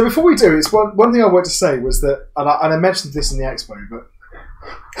 So before we do, it's one thing I wanted to say was that, and I mentioned this in the expo, but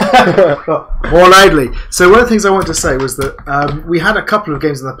more loudly. So one of the things I wanted to say was that we had a couple of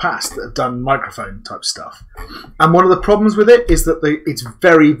games in the past that have done microphone type stuff, and one of the problems with it is that it's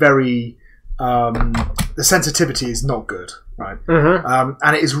very, very the sensitivity is not good, right?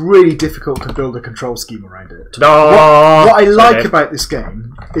 And it is really difficult to build a control scheme around it. What I like about this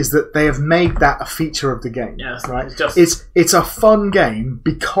game is that they have made that a feature of the game. Yes, right? It's a fun game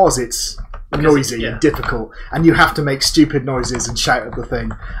because it's noisy and difficult, and you have to make stupid noises and shout at the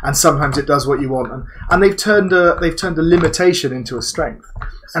thing, and sometimes it does what you want, and they've turned a limitation into a strength,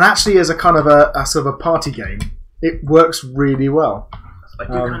 and actually as a kind of a sort of a party game, it works really well. I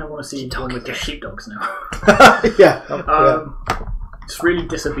do kind of want to see one with the sheepdogs now. Yeah. It's really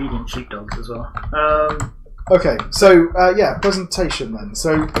disobedient sheepdogs as well. Okay, so presentation then.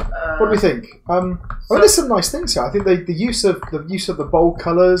 So, what do we think? There's some nice things here. I think the use of the bold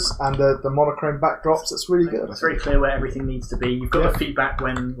colours and the monochrome backdrops, that's really good. It's very clear where everything needs to be. You've got the feedback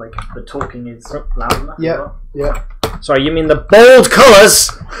when like the talking is loud enough. Yeah. Sorry, you mean the bold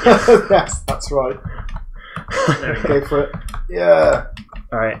colours? Yes, that's right. Go for it. Yeah.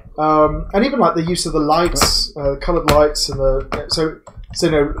 All right. And even like the use of the lights, coloured lights, and so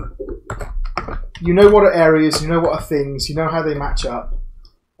you know what are areas, you know what are things, you know how they match up.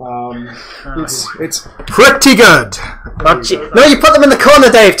 It's pretty good. No, you put them in the corner,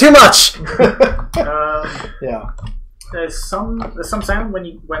 Dave. Too much. Yeah. There's some sound when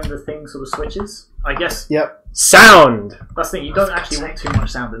the thing sort of switches. I guess. Yep. Sound. That's the thing. You don't actually want too much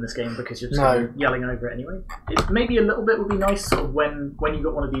sound in this game because you're just yelling over it anyway. Maybe a little bit would be nice, sort of when you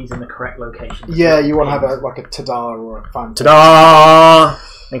got one of these in the correct location. Yeah, you want to have a ta-da or a fan. Ta-da!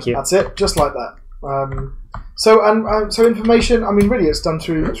 Thank you. That's it, just like that. So information. I mean, really, it's done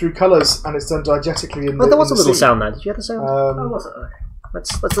through colours and it's done diegetically in the. There was a little sound there. Did you hear the sound? Was it? Okay.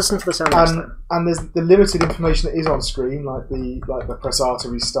 Let's listen to the sound next time. And there's the limited information that is on screen, like the press R to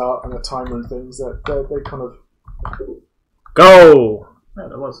restart and the timer and things. That they kind of go. No,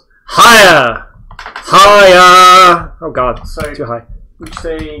 there was higher. Oh God, too high. Would you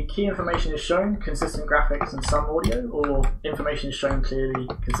say key information is shown, consistent graphics and some audio, or information is shown clearly,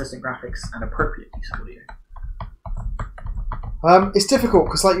 consistent graphics and appropriate use of audio? It's difficult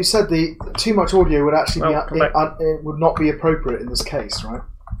because, like you said, the too much audio would actually it would not be appropriate in this case, right?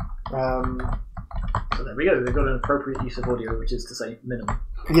 So there we go. They've got an appropriate use of audio, which is to say minimum.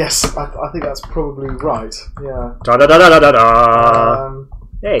 Yes, I think that's probably right. Yeah. Da da da da da da.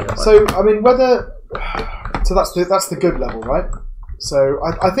 Hey. So I mean, whether that's the good level, right? So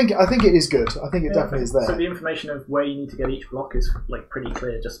I think it is good. I think it definitely is there. So the information of where you need to get each block is like pretty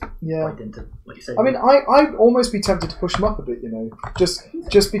clear. Just right into, like you say. I mean, I'd almost be tempted to push them up a bit, you know,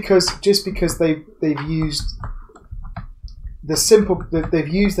 just because they've used they've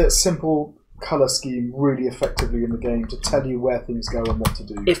used that simple colour scheme really effectively in the game to tell you where things go and what to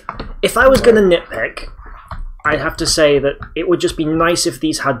do. If I was going to nitpick, I'd have to say that it would just be nice if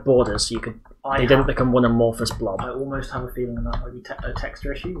these had borders, so you could. They didn't become one amorphous blob. I almost have a feeling that might be a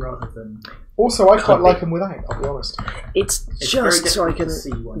texture issue rather than. Also, I quite like them without. I'll be honest. It's just so I can.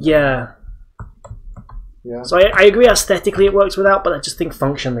 See one. Yeah. So I agree aesthetically it works without, but I just think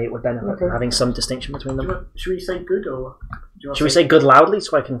functionally it would benefit from having some distinction between them. Should we say good or? Should we say good loudly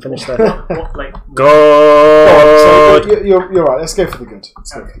so I can finish that? Go. So you're right. Let's go for the good.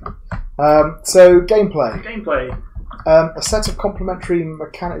 So gameplay. Gameplay. A set of complementary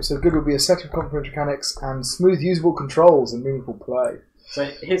mechanics. So good would be a set of complementary mechanics and smooth, usable controls and meaningful play. So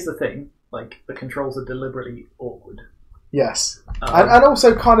here's the thing: like the controls are deliberately awkward. Yes, and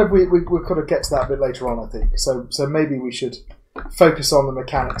also kind of we'll kind of get to that a bit later on, I think. So maybe we should focus on the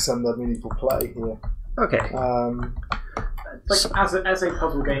mechanics and the meaningful play here. Okay. Like as a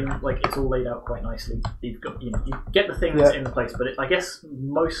puzzle game, like it's all laid out quite nicely. You've got you get the things in place, but I guess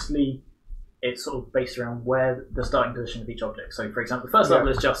mostly it's sort of based around where the starting position of each object. So, for example, the first level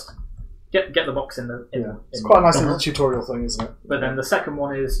is just get the box in the. It's quite a nice little tutorial thing, isn't it? But then the second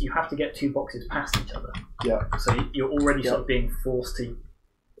one is you have to get 2 boxes past each other. Yeah. So you're already sort of being forced to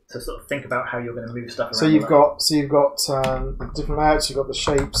sort of think about how you're going to move stuff around. So you've got different layouts. You've got the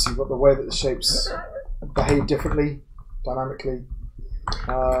shapes. You've got the way that the shapes behave differently, dynamically.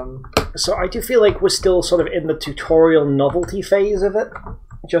 So I do feel like we're still sort of in the tutorial novelty phase of it,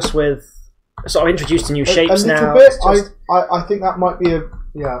 just with sort of introduced to new shapes now. Bit. I think that might be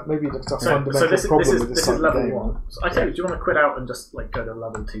maybe it's a fundamental problem with this is level game. 1. So I tell you, do you want to quit out and just like go to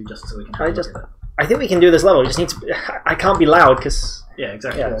level 2 just so we can? I think we can do this level. We just need to. I can't be loud because. Yeah,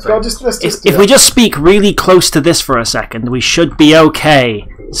 exactly. Yeah. So if we just speak really close to this for a second, we should be okay.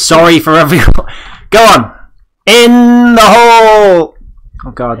 Sorry for everyone. Go on. In the hole.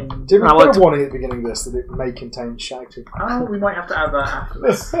 Oh God! Did we put a warning at the beginning of this that it may contain shouting? Oh, we might have to add that after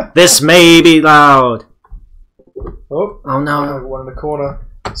this. This may be loud. Oh no! One in the corner.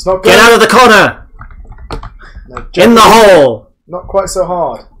 It's not good. Get out of the corner! No, in the hole. Not quite so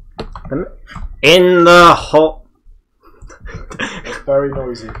hard. In the hole. It's very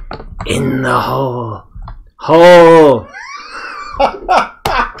noisy. In the hole. Hole.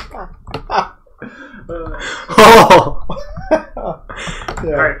 Oh.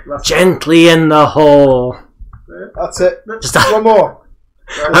 Right, gently in the hole. That's it. Just one more.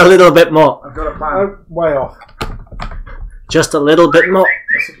 A little bit more. I've got a plan. Oh, way off. Just a little bit more.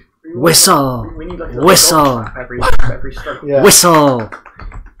 Whistle. We need like whistle. Every stroke. Yeah. Whistle.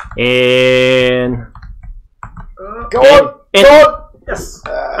 In. Go on. Go on. Yes.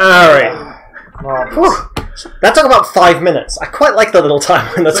 All right. That took about 5 minutes. I quite like the little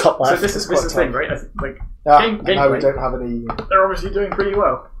timer in the top left. So this is the thing, right? Gameplay, no, we don't have any. They're obviously doing pretty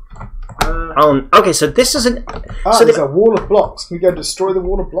well. Okay, so this isn't. So there's a wall of blocks. Can we go and destroy the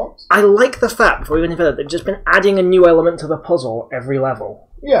wall of blocks? I like the fact, before we go any further, they've just been adding a new element to the puzzle every level.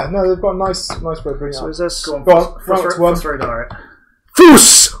 Yeah, no, they've got a nice way of bringing it up. So is this? Go on, Fus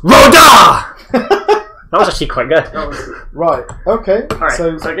Roda! That was actually quite good. Right, okay. Alright,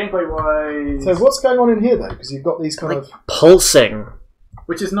 so gameplay-wise... So what's going on in here, though? Because you've got these kind of... Pulsing.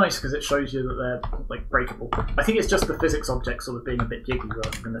 Which is nice, because it shows you that they're like breakable. I think it's just the physics object sort of being a bit jiggy rather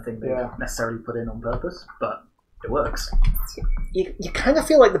than the thing they necessarily put in on purpose, but it works. You kind of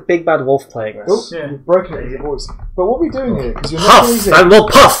feel like the big bad wolf playing this. Oh, you've broken it with your voice. But what are we doing here? Because you're not huff, and we'll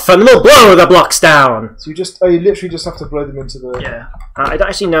puff, and we'll blow the blocks down! So you literally just have to blow them into the... Yeah. I don't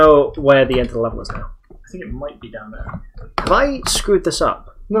actually know where the end of the level is now. I think it might be down there. Have I screwed this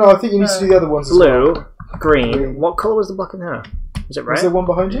up? No, I think you need to do the other ones as well. Blue, green. What colour was the block in here? Is it red? Is there one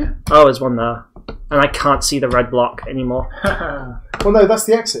behind you? Oh, there's one there. And I can't see the red block anymore. Well, no, that's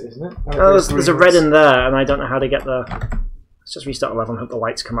the exit, isn't it? Oh, there's a red in there, and I don't know how to get there. Let's just restart the level and hope the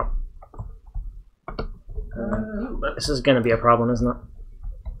lights come up. This is going to be a problem, isn't it?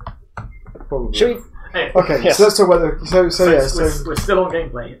 Probably. Should we... Okay, so let's talk about the... We're still on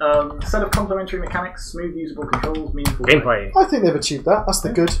gameplay. Set of complementary mechanics, smooth usable controls, meaningful gameplay. I think they've achieved that. That's the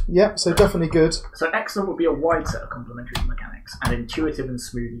good. Yeah, so definitely good. So excellent would be a wide set of complementary mechanics, and intuitive and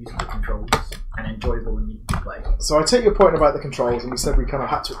smooth usable controls, and enjoyable and meaningful play. So I take your point about the controls, and we said we kind of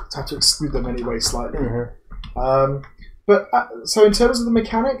had to exclude them anyway slightly. Mm-hmm. But so in terms of the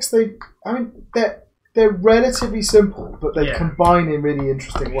mechanics, they're relatively simple, but they combine in really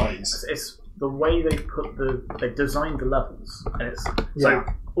interesting ways. It's the way they designed the levels, and it's so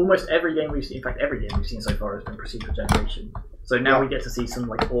almost every game we've seen. In fact, every game we've seen so far has been procedural generation. So now we get to see some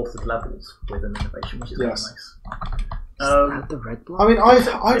like authored levels with an innovation, which is really nice. The red block? I mean,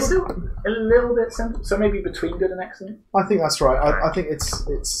 it's still a little bit simple. So maybe between good and excellent. I think that's right. I think it's.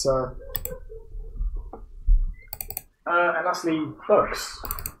 And lastly, bugs.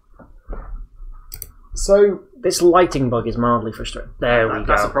 So this lighting bug is mildly frustrating. There we go.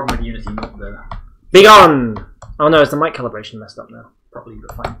 That's the problem with Unity, not the. Be gone! Oh no, is the mic calibration messed up now? Probably,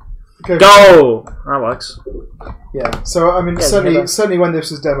 but fine. Go! That works. Yeah. So I mean, certainly when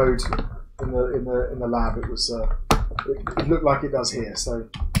this was demoed in the lab, it was it looked like it does here. So.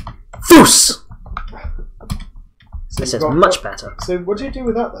 Foos! This is much better. So what do you do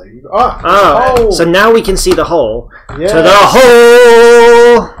with that though? So now we can see the hole. Yeah. To the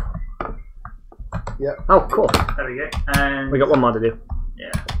hole! Yep. Oh, cool. There we go. And we got one more to do.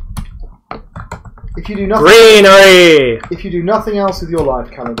 Yeah. If you do nothing, greenery. If you do nothing else with your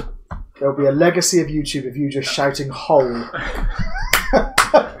life, Callum, there'll be a legacy of YouTube of you just shouting "hole."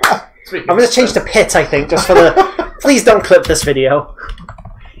 I'm going to change to pit. I think just for the. Please don't clip this video.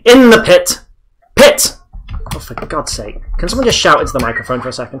 In the pit. Pit. Oh, for God's sake! Can someone just shout into the microphone for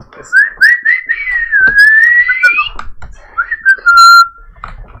a second?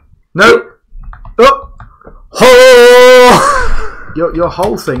 No. Oh. Hole. Your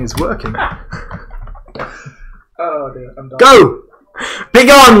whole thing is working. Oh dear, I'm done. Go!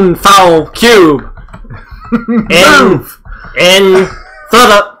 Begone, foul cube! In!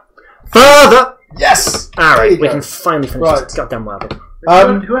 Further! Yes! Alright, we can finally finish this goddamn level.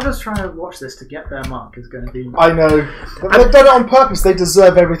 Whoever's trying to watch this to get their mark is going to be... I know. They've done it on purpose. They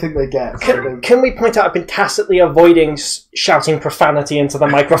deserve everything they get. Can we point out I've been tacitly avoiding shouting profanity into the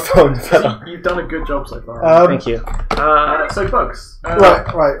microphone? You've done a good job so far. Thank you. So bugs.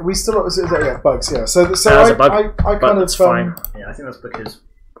 Right. We still... bugs, yeah. So a bug, I kind of... fine. Yeah, I think that's because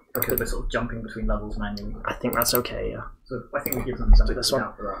we're sort of jumping between levels manually. I think that's okay, yeah. So I think we give them something this one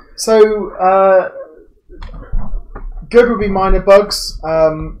out for that. So, good would be minor bugs,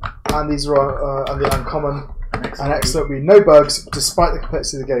 and these are and the uncommon, and excellent would be no bugs, despite the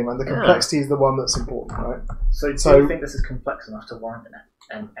complexity of the game, and the complexity is the one that's important, right? So do you think this is complex enough to warrant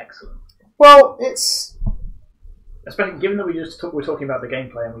an excellent? Well, it's... Especially given that we're talking about the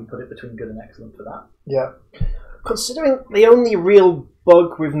gameplay and we put it between good and excellent for that. Yeah. Considering the only real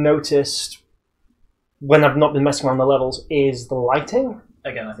bug we've noticed when I've not been messing around the levels is the lighting.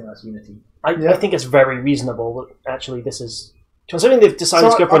 Again, I think that's Unity. I think it's very reasonable that actually this is... Considering they've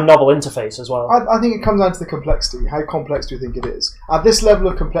decided to go for a novel interface as well. I think it comes down to the complexity. How complex do you think it is? At this level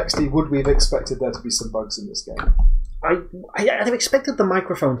of complexity, would we have expected there to be some bugs in this game? I'd have expected the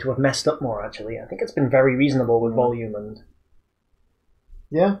microphone to have messed up more, actually. I think it's been very reasonable with volume and...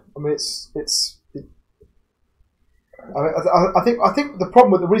 Yeah, I mean, I think the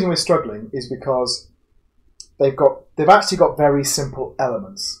problem with the reason we're struggling is because they've actually got very simple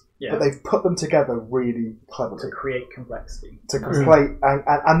elements, but they've put them together really cleverly to create complexity.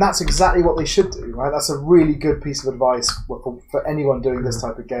 And that's exactly what they should do, right? That's a really good piece of advice for anyone doing this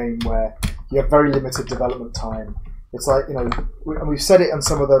type of game where you have very limited development time. It's like, and we've said it in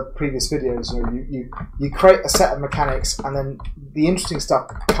some of the previous videos. You create a set of mechanics, and then the interesting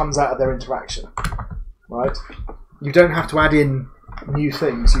stuff comes out of their interaction, right? You don't have to add in new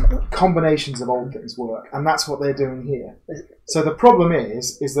things. Combinations of old things work, and that's what they're doing here. So the problem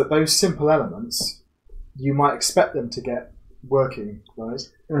is that those simple elements, you might expect them to get working, right?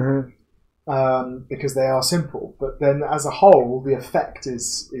 Mm-hmm. Because they are simple, but then as a whole, the effect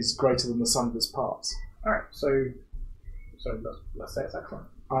is greater than the sum of its parts. All right, so let's say it's excellent.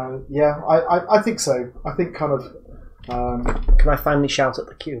 I think so. I think kind of. Can I finally shout at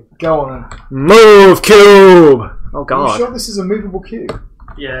the cube? Go on. Move, cube! Oh God! Are you sure this is a movable cube?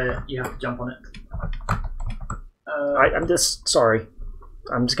 Yeah, you have to jump on it. I'm just sorry.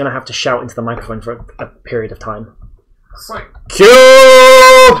 I'm just gonna have to shout into the microphone for a period of time. So, cube!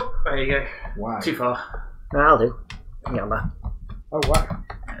 There you go. Wow. Too far. I'll do. Get on there. Oh wow.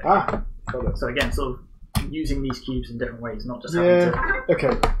 Got it. So again, sort of using these cubes in different ways, not just having to...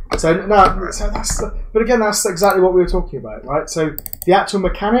 Okay. So but again, that's exactly what we were talking about, right? So the actual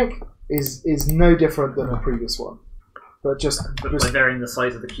mechanic is no different than the previous one, but by varying the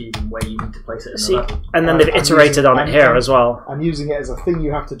size of the cube and where you need to place it in the level. And then they've iterated on it here as well. And using it as a thing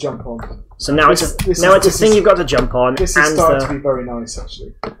you have to jump on. So now it's a thing you've got to jump on. This is starting to be very nice,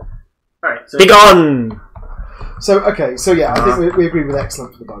 actually. All right. So be gone. So okay. So yeah, I think we agree with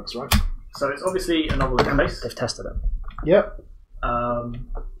excellent for the bugs, right? So it's obviously a novel interface. They've tested it. Yep.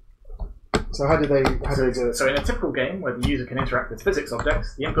 So how do they do it? So in a typical game where the user can interact with physics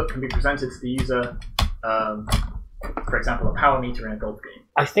objects, the input can be presented to the user, for example, a power meter in a golf game.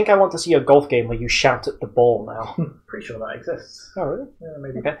 I think I want to see a golf game where you shout at the ball now. Pretty sure that exists. Oh, really? Yeah,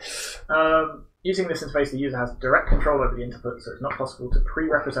 maybe. Okay. Using this interface, the user has direct control over the input, so it's not possible to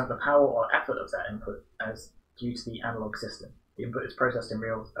pre-represent the power or effort of that input as due to the analog system. The input is processed in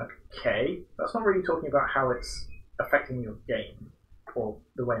real... Okay, that's not really talking about how it's affecting your game, or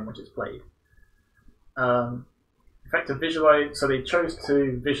the way in which it's played. Effect to visualize... So they chose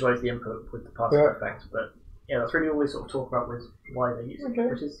to visualize the input with the particle effect, but yeah, that's really all they sort of talk about with why they use it,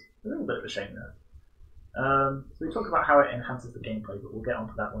 which is a little bit of a shame there. So we talk about how it enhances the gameplay, but we'll get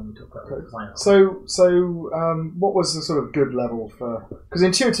onto that when we talk about the design. What was the sort of good level for? Because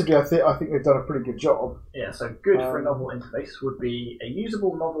intuitively, I think they've done a pretty good job. Yeah, so good for a novel interface would be a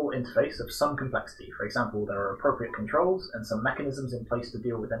usable novel interface of some complexity. For example, there are appropriate controls and some mechanisms in place to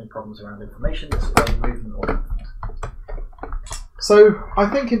deal with any problems around information, display, movement, or movement. So I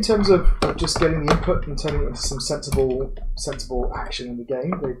think in terms of just getting the input and turning it into some sensible action in the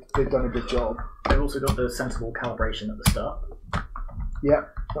game, they've done a good job. They've also got the sensible calibration at the start. Yeah.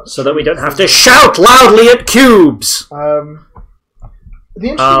 So that we don't have to shout loudly at cubes! The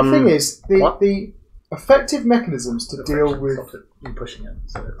interesting thing is the effective mechanisms to deal with... You pushing it.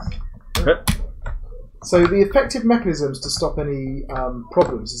 So the effective mechanisms to stop any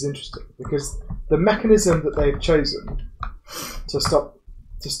problems is interesting, because the mechanism that they've chosen to stop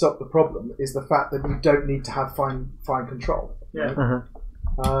the problem is the fact that you don't need to have fine control. Yeah.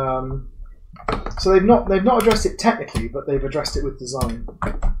 Mm-hmm. So they've not addressed it technically, but they've addressed it with design.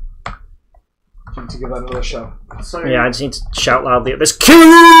 Do you need to give that another shove? So, yeah, I just need to shout loudly at this cube!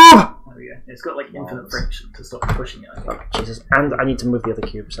 There we go. It's got like infinite friction to stop pushing it, I think. Oh, Jesus. And I need to move the other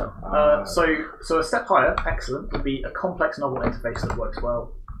cube, so... So a step higher, excellent, would be a complex novel interface that works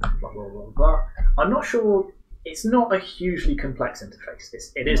well, blah, blah, blah, blah. I'm not sure... It's not a hugely complex interface.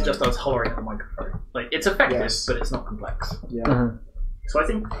 It is just us hollering at the microphone. Like, it's effective, but it's not complex. Yeah. Mm-hmm. So I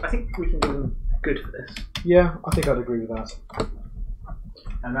think we can give them good for this. Yeah, I think I'd agree with that.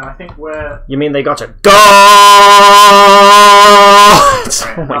 And then I think where... You mean they got to go?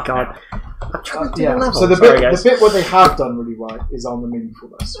 Oh my god. I'm trying to do the level. So the bit where they have done really right is on the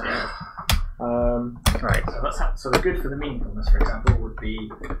meaningfulness. Right. So the good for the meaningfulness, for example, would be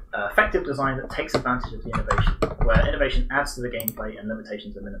effective design that takes advantage of the innovation, where innovation adds to the gameplay and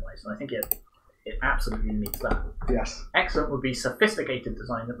limitations are minimized. And I think it absolutely meets that. Yes. Excellent would be sophisticated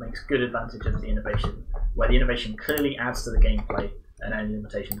design that makes good advantage of the innovation, where the innovation clearly adds to the gameplay and any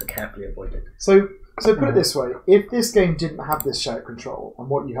limitations are carefully avoided. So put it this way: if this game didn't have this shout control, and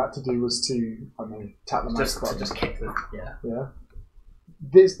what you had to do was to, I don't know, tap the mouse button, just kick the yeah.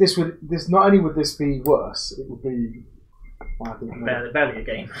 This not only would this be worse, it would be, I think, barely a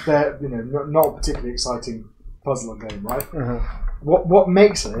game. Not a particularly exciting puzzle game, right? Mm-hmm. What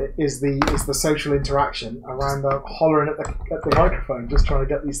makes it is the social interaction around the hollering at the microphone, just trying to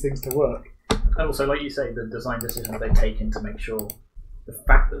get these things to work. And also, like you say, the design decisions they've taken to make sure the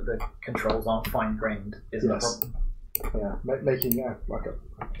fact that the controls aren't fine-grained isn't a problem. Yeah, making like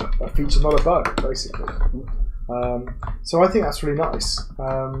a feature, not a bug, basically. So I think that's really nice.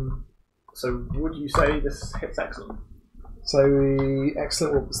 So would you say this hits excellent? So the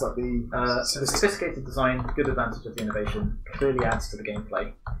excellent was like the sophisticated design, good advantage of the innovation, clearly adds to the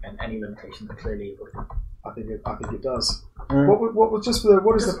gameplay, and any limitations are clearly avoided. I think it does. What was just for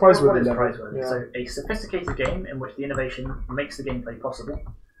what is the prize-worthy level? Yeah. So a sophisticated game in which the innovation makes the gameplay possible,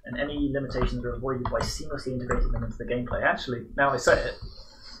 and any limitations are avoided by seamlessly integrating them into the gameplay. Actually, now I say it.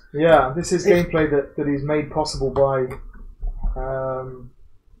 Yeah, this is gameplay that is made possible by.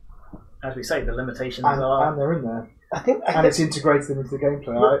 As we say, the limitations and they're in there. I think it's integrated into the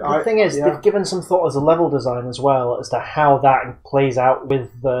gameplay. The thing is, they've given some thought as a level design as well as to how that plays out with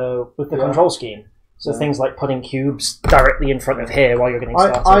the control scheme. So things like putting cubes directly in front of here while you're getting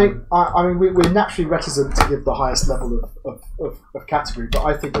started. I mean, we're naturally reticent to give the highest level of category, but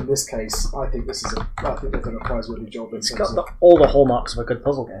I think in this case, I think they've done a prize-worthy job. It's got all the hallmarks of a good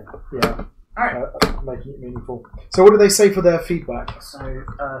puzzle game. Yeah. Alright. Making it meaningful. So what do they say for their feedback? So,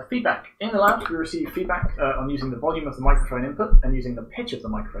 feedback. In the labs, we received feedback on using the volume of the microphone input and using the pitch of the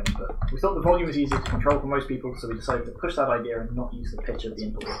microphone input. We thought the volume was easy to control for most people, so we decided to push that idea and not use the pitch of the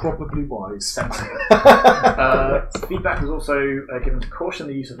input. Probably wise. Sensible. Feedback was also given to caution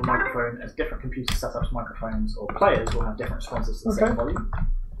the use of the microphone, as different computer setups, microphones, or players will have different responses to the same volume.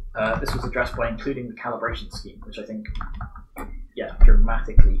 This was addressed by including the calibration scheme, which I think,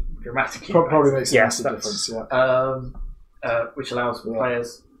 dramatically probably makes a massive difference. Yeah. Which allows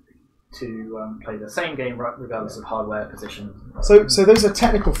players, if they have a different volume, to use the microphone, and if they have a different volume, to use the pitch. which allows players, if they have a different volume, to use the pitch. So to play the same game regardless of hardware position. So those are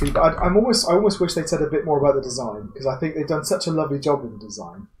technical feedback. I almost wish they'd said a bit more about the design, because I think they've done such a lovely job with the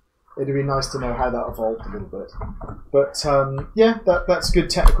design. It'd be nice to know how that evolved a little bit. But yeah, that's good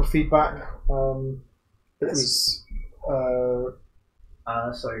technical feedback.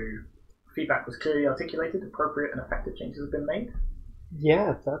 So feedback was clearly articulated, appropriate and effective changes have been made.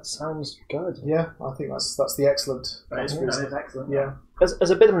 Yeah, that sounds good. Yeah, I think that's the excellent. That is excellent. Yeah.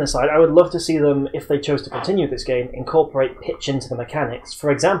 As a bit of an aside, I would love to see them, if they chose to continue this game, incorporate pitch into the mechanics.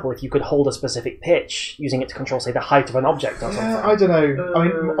 For example, if you could hold a specific pitch, using it to control, say, the height of an object or something. Yeah, I don't know. I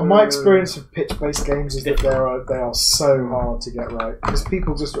mean, my experience with pitch-based games is that they are so hard to get right, because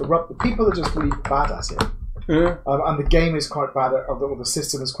people are just really bad at it. And the game is quite bad at, or the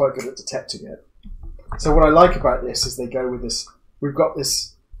system is quite good at detecting it. So what I like about this is they go with this. We've got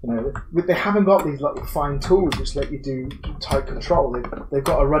this, they haven't got these little fine tools which let you do tight control. They've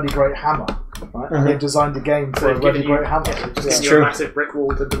got a ruddy great hammer, right? And they've designed the game for a ruddy great hammer. Just give you a massive brick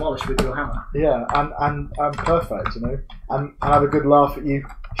wall to demolish with your hammer. Yeah, and perfect, and have a good laugh at you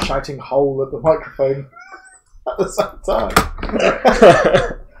shouting "hole" at the microphone at the same time.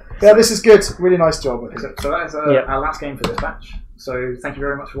 Yeah, this is good. Really nice job. So that is our last game for this batch. So thank you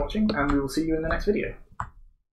very much for watching, and we will see you in the next video.